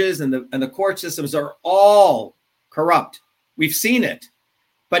judges and the court systems are all corrupt. We've seen it.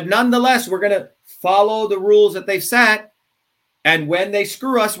 But nonetheless, we're going to follow the rules that they've set. And when they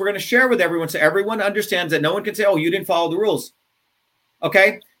screw us, we're going to share with everyone so everyone understands that no one can say, oh, you didn't follow the rules.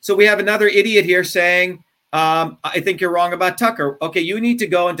 Okay? So we have another idiot here saying, I think you're wrong about Tucker. Okay, you need to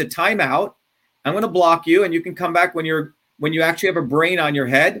go into timeout. I'm going to block you, and you can come back when you actually have a brain on your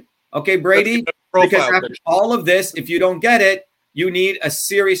head. Okay, Brady? Because after all of this, if you don't get it, you need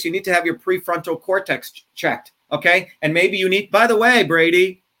to have your prefrontal cortex checked. Okay? And maybe you need, by the way,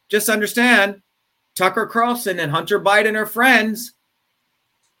 Brady, just understand, Tucker Carlson and Hunter Biden are friends.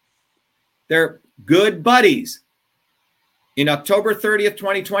 They're good buddies. In October 30th,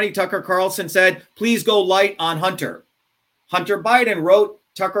 2020, Tucker Carlson said, please go light on Hunter. Hunter Biden wrote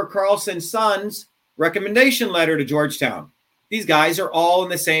Tucker Carlson's son's recommendation letter to Georgetown. These guys are all in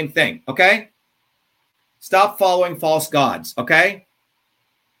the same thing, okay? Stop following false gods, okay?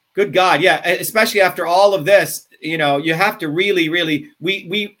 Good God, yeah, especially after all of this, you have to really,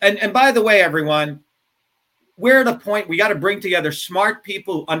 and by the way, everyone, we're at a point we got to bring together smart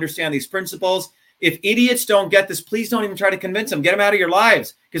people who understand these principles. If idiots don't get this, please don't even try to convince them. Get them out of your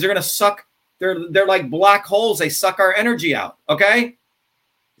lives, because they're going to suck. They're like black holes. They suck our energy out. Okay.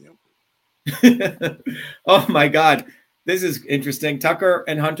 Yep. Oh my God. This is interesting. Tucker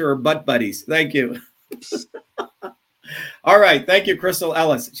and Hunter are butt buddies. Thank you. All right. Thank you, Crystal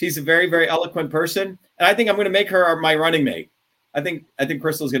Ellis. She's a very, very eloquent person. And I think I'm going to make her my running mate. I think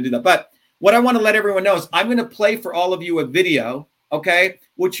Crystal's going to do that. But what I want to let everyone know is I'm going to play for all of you a video, okay,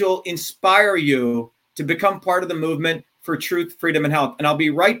 which will inspire you to become part of the movement for truth, freedom, and health. And I'll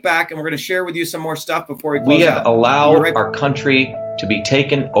be right back, and we're going to share with you some more stuff before we close. We have allowed our country to be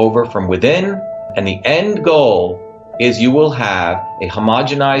taken over from within, and the end goal is you will have a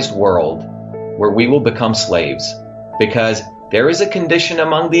homogenized world where we will become slaves, because there is a condition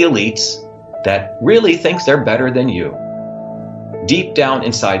among the elites that really thinks they're better than you, deep down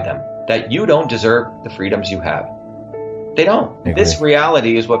inside them, that you don't deserve the freedoms you have. They don't. This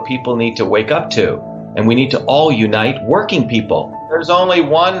reality is what people need to wake up to, and we need to all unite, working people. There's only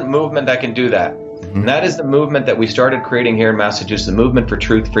one movement that can do that. And that is the movement that we started creating here in Massachusetts, the movement for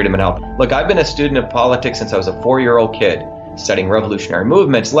truth, freedom, and health. Look, I've been a student of politics since I was a 4-year-old kid, studying revolutionary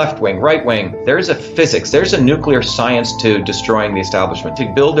movements, left wing, right wing. There's a physics, there's a nuclear science to destroying the establishment.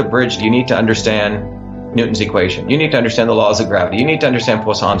 To build a bridge, you need to understand Newton's equation. You need to understand the laws of gravity. You need to understand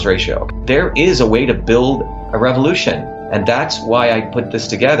Poisson's ratio. There is a way to build a revolution, and that's why I put this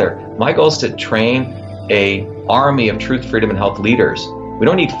together. My goal is to train an army of truth, freedom, and health leaders. We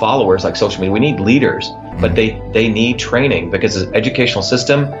don't need followers like social media. We need leaders, but they need training, because the educational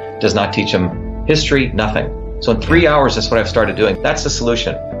system does not teach them history, nothing. So in 3 hours, that's what I've started doing. That's the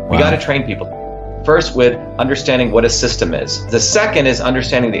solution. We got to train people. First, with understanding what a system is. The second is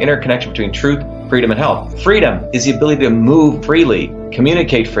understanding the interconnection between truth, freedom, and health. Freedom is the ability to move freely,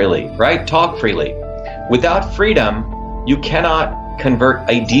 communicate freely, right? Talk freely. Without freedom, you cannot convert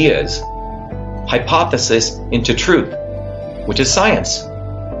ideas, hypothesis into truth, which is science.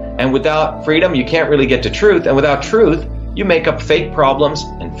 And without freedom, you can't really get to truth. And without truth, you make up fake problems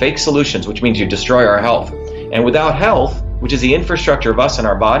and fake solutions, which means you destroy our health. And without health, which is the infrastructure of us and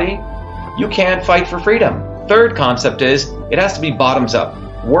our body, you can't fight for freedom. Third concept is it has to be bottoms up.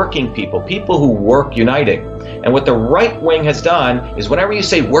 Working people, people who work uniting. And what the right wing has done is whenever you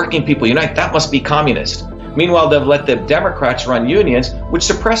say working people unite, that must be communist. Meanwhile, they've let the Democrats run unions, which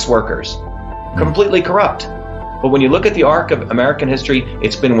suppress workers. Completely corrupt. But when you look at the arc of American history,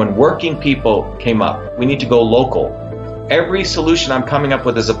 it's been when working people came up. We need to go local. Every solution I'm coming up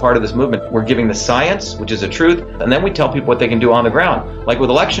with as a part of this movement, we're giving the science, which is the truth, and then we tell people what they can do on the ground. Like with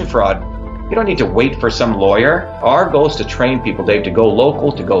election fraud, you don't need to wait for some lawyer. Our goal is to train people, Dave, to go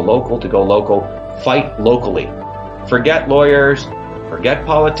local, to go local, to go local, fight locally. Forget lawyers, forget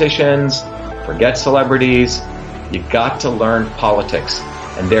politicians, forget celebrities. You got to learn politics,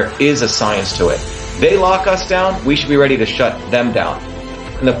 and there is a science to it. They lock us down, we should be ready to shut them down.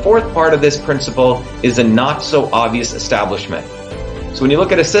 And the fourth part of this principle is a not so obvious establishment. So when you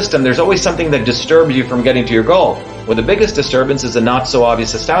look at a system, there's always something that disturbs you from getting to your goal. Well, the biggest disturbance is a not so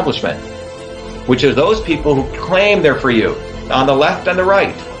obvious establishment, which are those people who claim they're for you, on the left and the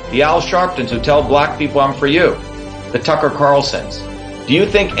right. The Al Sharptons who tell black people I'm for you. The Tucker Carlsons. Do you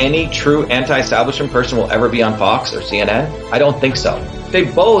think any true anti-establishment person will ever be on Fox or CNN? I don't think so. They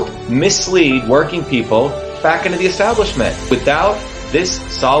both mislead working people back into the establishment. Without this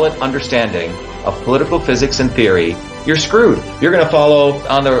solid understanding of political physics and theory, you're screwed. You're going to follow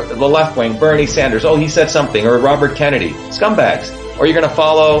on the left wing, Bernie Sanders. Oh, he said something. Or Robert Kennedy. Scumbags. Or you're going to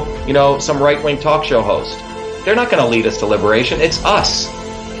follow, some right-wing talk show host. They're not going to lead us to liberation. It's us.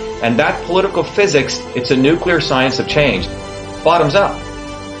 And that political physics, it's a nuclear science of change. Bottoms up.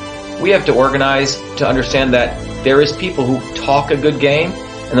 We have to organize to understand that there is people who talk a good game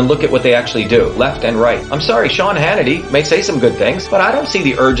and then look at what they actually do, left and right. I'm sorry, Sean Hannity may say some good things, but I don't see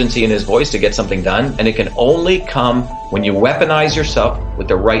the urgency in his voice to get something done, and it can only come when you weaponize yourself with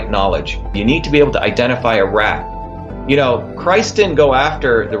the right knowledge. You need to be able to identify a rat. Christ didn't go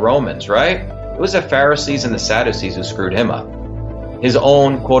after the Romans, right? It was the Pharisees and the Sadducees who screwed him up. His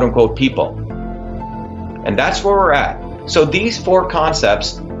own quote-unquote people. And that's where we're at. So these 4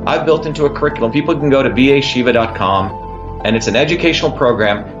 concepts I've built into a curriculum. People can go to vashiva.com, and it's an educational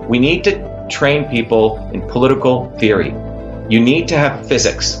program. We need to train people in political theory. You need to have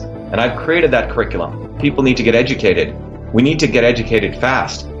physics, and I've created that curriculum. People need to get educated. We need to get educated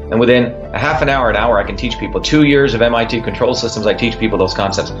fast. And within a half an hour, I can teach people. 2 years of MIT control systems, I teach people those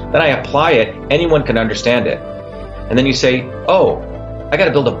concepts. Then I apply it, anyone can understand it. And then you say, oh, I got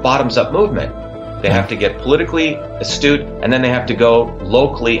to build a bottoms-up movement. They have to get politically astute, and then they have to go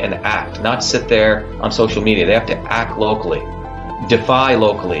locally and act, not sit there on social media. They have to act locally, defy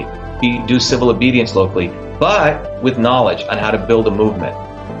locally, do civil obedience locally, but with knowledge on how to build a movement.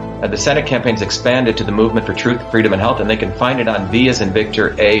 The Senate campaign's expanded to the Movement for Truth, Freedom, and Health, and they can find it on V as in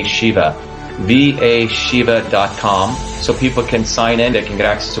Victor, A, Shiva, vashiva.com, so people can sign in. They can get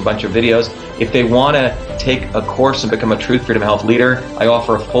access to a bunch of videos. If they want to take a course and become a Truth, Freedom, Health leader, I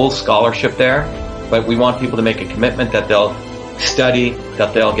offer a full scholarship there, but we want people to make a commitment that they'll study,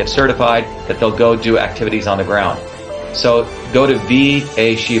 that they'll get certified, that they'll go do activities on the ground. So go to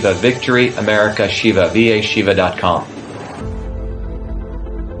VA Shiva, Victory America Shiva, vashiva.com.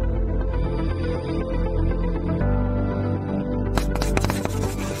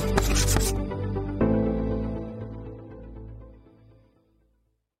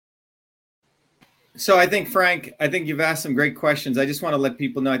 So I think, Frank, you've asked some great questions. I just want to let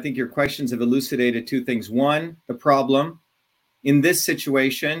people know, I think your questions have elucidated two things. One, the problem. In this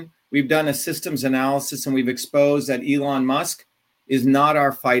situation, we've done a systems analysis and we've exposed that Elon Musk is not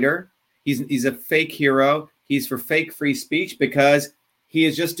our fighter. He's a fake hero. He's for fake free speech because he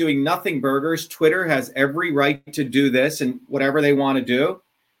is just doing nothing burgers. Twitter has every right to do this and whatever they want to do.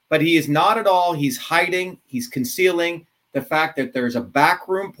 But he is not at all. He's hiding. He's concealing the fact that there's a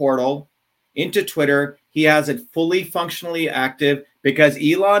backroom portal into Twitter. He has it fully functionally active because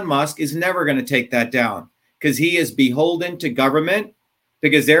Elon Musk is never going to take that down because he is beholden to government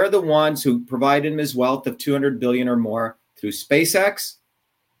because they're the ones who provide him his wealth of 200 billion or more through SpaceX,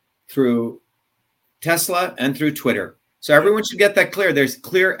 through Tesla, and through Twitter. So everyone should get that clear. There's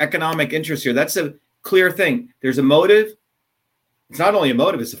clear economic interest here. That's a clear thing. There's a motive. It's not only a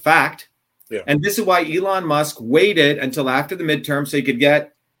motive, it's a fact. Yeah. And this is why Elon Musk waited until after the midterm so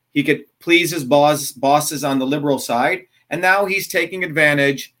he could please his bosses on the liberal side. And now he's taking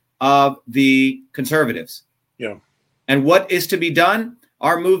advantage of the conservatives. Yeah. And what is to be done?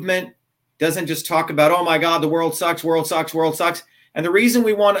 Our movement doesn't just talk about, oh my God, the world sucks, world sucks, world sucks. And the reason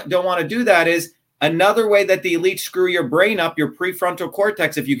we don't want to do that is another way that the elite screw your brain up, your prefrontal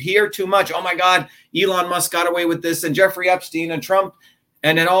cortex. If you hear too much, oh my God, Elon Musk got away with this and Jeffrey Epstein and Trump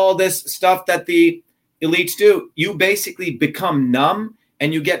and then all this stuff that the elites do, you basically become numb.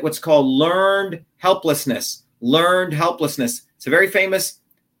 And you get what's called learned helplessness. Learned helplessness. It's a very famous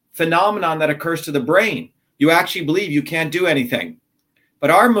phenomenon that occurs to the brain. You actually believe you can't do anything. But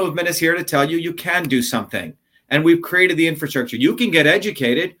our movement is here to tell you you can do something. And we've created the infrastructure. You can get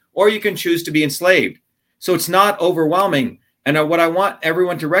educated or you can choose to be enslaved. So it's not overwhelming. And what I want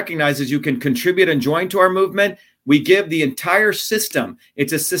everyone to recognize is you can contribute and join to our movement. We give the entire system.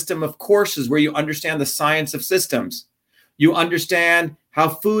 It's a system of courses where you understand the science of systems. You understand how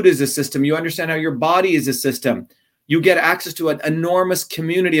food is a system. You understand how your body is a system. You get access to an enormous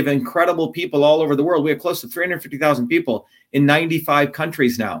community of incredible people all over the world. We have close to 350,000 people in 95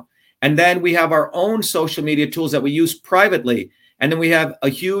 countries now. And then we have our own social media tools that we use privately. And then we have a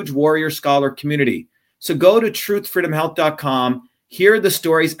huge warrior scholar community. So go to truthfreedomhealth.com, hear the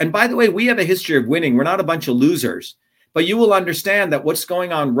stories. And by the way, we have a history of winning. We're not a bunch of losers. But you will understand that what's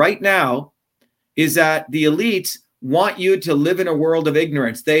going on right now is that the elites want you to live in a world of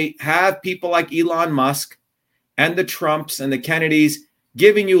ignorance. They have people like Elon Musk and the Trumps and the Kennedys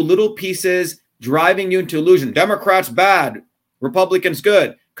giving you little pieces, driving you into illusion. Democrats bad, Republicans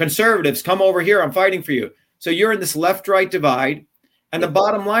good, conservatives come over here, I'm fighting for you. So you're in this left-right divide. And the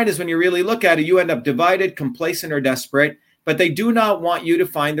bottom line is when you really look at it, you end up divided, complacent, or desperate. But they do not want you to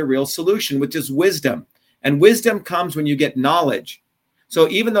find the real solution, which is wisdom. And wisdom comes when you get knowledge. So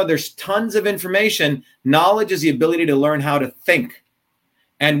even though there's tons of information, knowledge is the ability to learn how to think.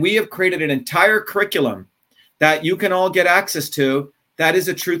 And we have created an entire curriculum that you can all get access to. That is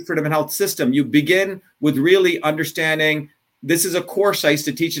a Truth, Freedom, and Health system. You begin with really understanding. This is a course I used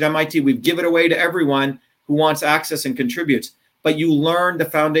to teach at MIT. We've given it away to everyone who wants access and contributes. But you learn the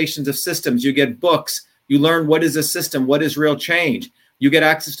foundations of systems. You get books. You learn what is a system, what is real change. You get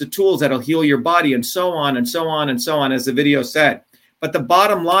access to tools that'll heal your body and so on and so on and so on, as the video said. But the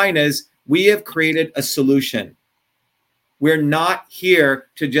bottom line is we have created a solution. We're not here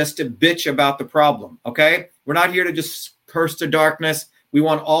to just to bitch about the problem, okay? We're not here to just curse the darkness. We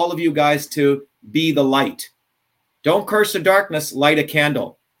want all of you guys to be the light. Don't curse the darkness, light a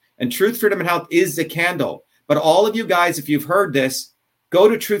candle. And Truth, Freedom, and Health is the candle. But all of you guys, if you've heard this, go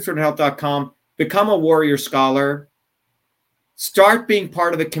to truthfreedomhealth.com, become a warrior scholar, start being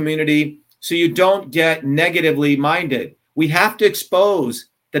part of a community so you don't get negatively minded. We have to expose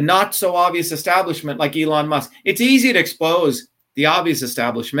the not so obvious establishment like Elon Musk. It's easy to expose the obvious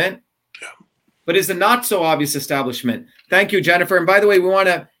establishment, but it's the not so obvious establishment. Thank you, Jennifer. And by the way, we want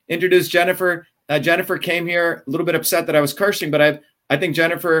to introduce Jennifer Jennifer came here a little bit upset that I was cursing, but I think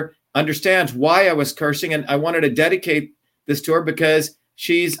Jennifer understands why I was cursing, and I wanted to dedicate this to her because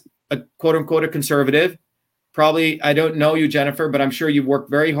she's a quote unquote a conservative. Probably, I don't know you, Jennifer, but I'm sure you've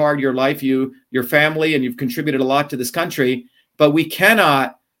worked very hard your life, your family, and you've contributed a lot to this country. But we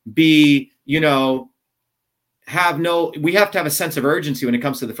cannot be, we have to have a sense of urgency when it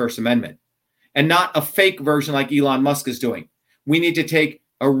comes to the First Amendment, and not a fake version like Elon Musk is doing. We need to take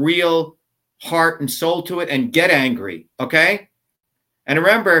a real heart and soul to it and get angry, okay? And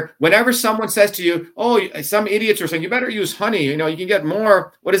remember, whenever someone says to you, oh, some idiots are saying, you better use honey, you can get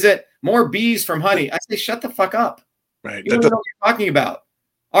more, more bees from honey. I say, shut the fuck up. Right. You don't know what you're talking about.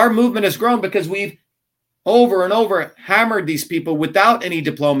 Our movement has grown because we've over and over hammered these people without any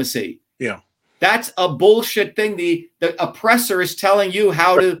diplomacy. Yeah. That's a bullshit thing. The oppressor is telling you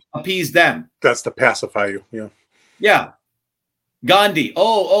how to appease them. That's to pacify you. Yeah. Yeah. Gandhi.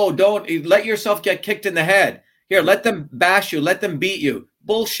 Don't let yourself get kicked in the head. Here, let them bash you. Let them beat you.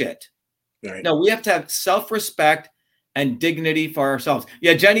 Bullshit. Right. No, we have to have self-respect and dignity for ourselves.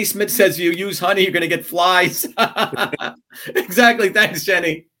 Yeah, Jenny Smith says you use honey, you're going to get flies. Exactly. Thanks,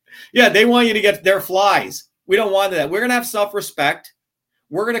 Jenny. Yeah, they want you to get their flies. We don't want that. We're going to have self-respect.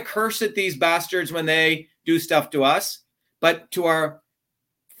 We're going to curse at these bastards when they do stuff to us. But to our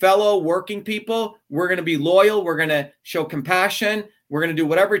fellow working people, we're going to be loyal. We're going to show compassion. We're going to do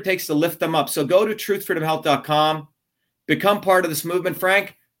whatever it takes to lift them up. So go to truthfreedomhealth.com. Become part of this movement.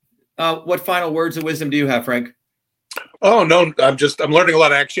 Frank, what final words of wisdom do you have, Frank? Oh, no, I'm learning a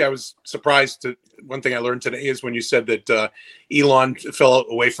lot. Actually, I was surprised. One thing I learned today is when you said that Elon fell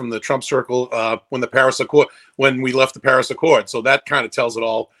away from the Trump circle when we left the Paris Accord. So that kind of tells it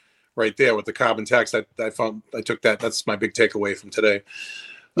all right there with the carbon tax. I took that. That's my big takeaway from today.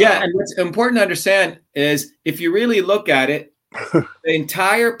 Yeah. And what's important to understand is if you really look at it, the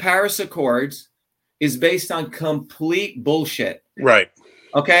entire Paris Accords is based on complete bullshit. Right.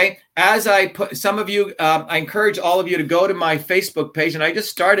 Okay. As I put some of you, I encourage all of you to go to my Facebook page, and I just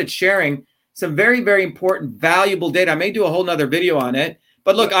started sharing some very, very important, valuable data. I may do a whole nother video on it,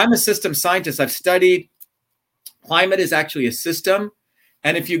 but look, I'm a system scientist. I've studied climate is actually a system.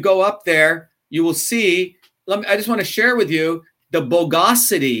 And if you go up there, you will see, I just want to share with you the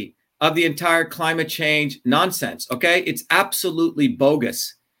bogosity of the entire climate change nonsense. Okay. It's absolutely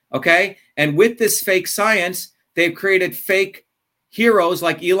bogus. Okay. And with this fake science, they've created fake heroes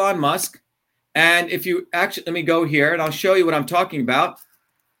like Elon Musk. And if you actually, let me go here and I'll show you what I'm talking about.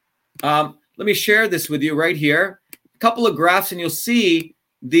 Let me share this with you right here. A couple of graphs and you'll see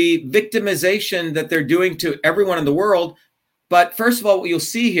the victimization that they're doing to everyone in the world. But first of all, what you'll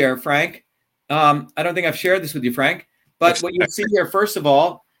see here, Frank, I don't think I've shared this with you, Frank, but what you'll see here, first of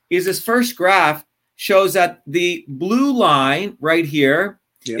all, is this first graph shows that the blue line right here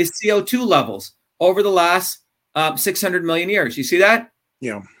is CO2 levels over the last 600 million years. You see that?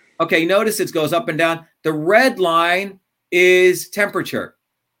 Yeah. Okay, notice it goes up and down. The red line is temperature.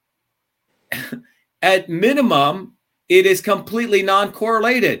 At minimum, it is completely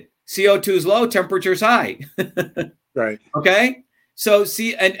non-correlated. CO2 is low, temperature is high. Right. Okay. So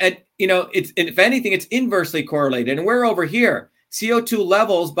see, and it's, if anything, it's inversely correlated. And we're over here. CO2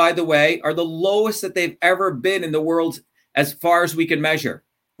 levels, by the way, are the lowest that they've ever been in the world as far as we can measure.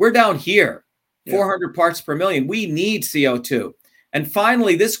 We're down here, 400 parts per million. We need CO2. And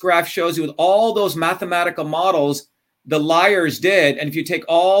finally, this graph shows you with all those mathematical models the liars did. And if you take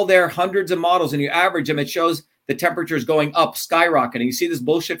all their hundreds of models and you average them, it shows the temperature is going up, skyrocketing. You see this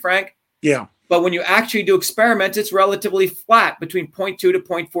bullshit, Frank? Yeah. But when you actually do experiments, it's relatively flat between 0.2 to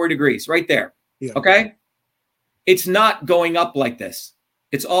 0.4 degrees right there. Yeah. Okay. It's not going up like this.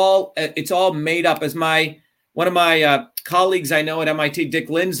 It's all made up. As one of my colleagues I know at MIT, Dick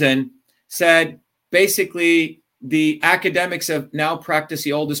Lindzen, said, basically the academics have now practiced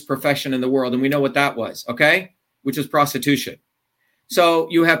the oldest profession in the world. And we know what that was. Okay. Which is prostitution. So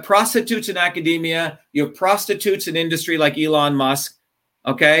you have prostitutes in academia, you have prostitutes in industry like Elon Musk,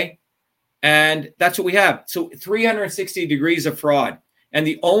 okay? And that's what we have. So 360 degrees of fraud. And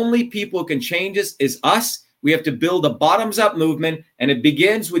the only people who can change this is us. We have to build a bottoms-up movement, and it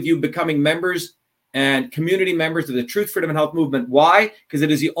begins with you becoming members and community members of the Truth, Freedom, and Health movement. Why? Because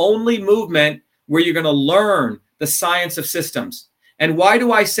it is the only movement where you're going to learn the science of systems. And why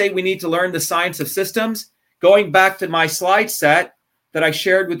do I say we need to learn the science of systems? Going back to my slide set that I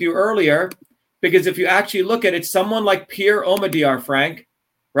shared with you earlier, because if you actually look at it, someone like Pierre Omidyar, Frank,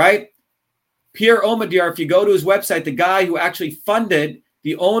 right? Pierre Omidyar, if you go to his website, the guy who actually funded,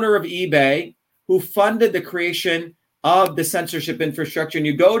 the owner of eBay, who funded the creation of the censorship infrastructure, and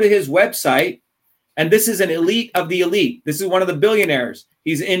you go to his website, and this is an elite of the elite. This is one of the billionaires.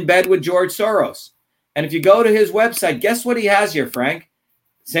 He's in bed with George Soros. And if you go to his website, guess what he has here, Frank?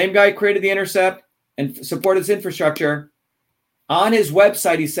 Same guy who created The Intercept and supported its infrastructure. On his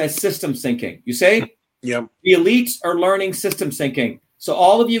website, he says systems thinking. You say? Yeah. The elites are learning systems thinking. So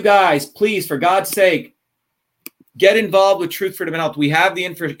all of you guys, please, for God's sake, get involved with Truth, Freedom, and Health. We have the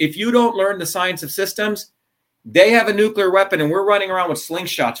info. If you don't learn the science of systems, they have a nuclear weapon and we're running around with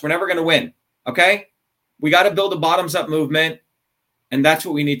slingshots. We're never going to win. Okay? We got to build a bottoms-up movement, and that's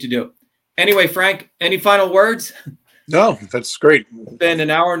what we need to do. Anyway, Frank, any final words? No, that's great. It's been an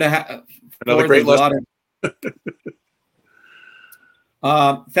hour and a half. Another great lesson.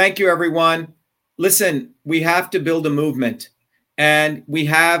 Thank you, everyone. Listen, we have to build a movement, and we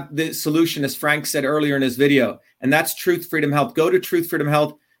have the solution, as Frank said earlier in his video, and that's Truth, Freedom, Health. Go to Truth, Freedom,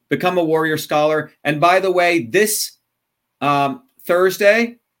 Health, become a warrior scholar. And by the way, this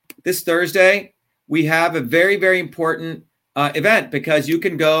Thursday, we have a very, very important event, because you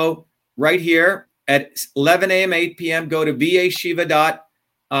can go right here at 11 a.m., 8 p.m., go to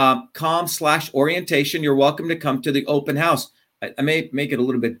vashiva.com/orientation. You're welcome to come to the open house. I may make it a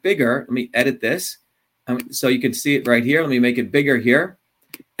little bit bigger. Let me edit this so you can see it right here. Let me make it bigger here.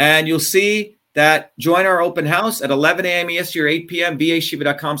 And you'll see that join our open house at 11 a.m. EST or 8 p.m.,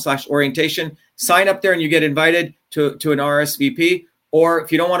 vashiva.com/orientation. Sign up there and you get invited to an RSVP. Or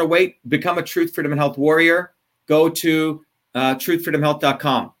if you don't want to wait, become a Truth, Freedom, and Health warrior. Go to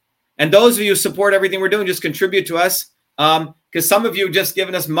truthfreedomhealth.com. And those of you who support everything we're doing, just contribute to us. Because some of you have just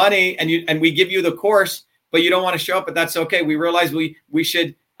given us money and we give you the course, but you don't want to show up, but that's okay. We realize we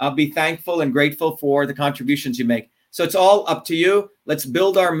should be thankful and grateful for the contributions you make. So it's all up to you. Let's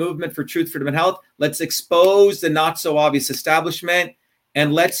build our movement for Truth, Freedom, and Health. Let's expose the not so obvious establishment,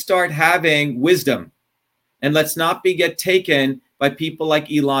 and let's start having wisdom. And let's not get taken by people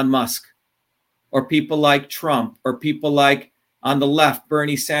like Elon Musk or people like Trump or people like on the left,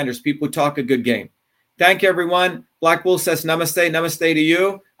 Bernie Sanders, people who talk a good game. Thank you, everyone. Black Wolf says namaste. Namaste to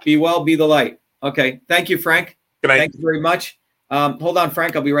you. Be well, be the light. Okay. Thank you, Frank. Good night. Thank you very much. Hold on,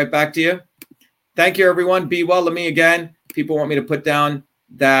 Frank. I'll be right back to you. Thank you, everyone. Be well. Let me again. People want me to put down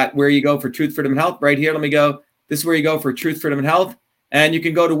that where you go for Truth, Freedom, and Health. Right here. Let me go. This is where you go for Truth, Freedom, and Health. And you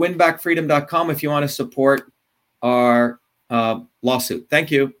can go to winbackfreedom.com if you want to support our lawsuit.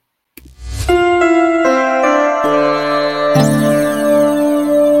 Thank you.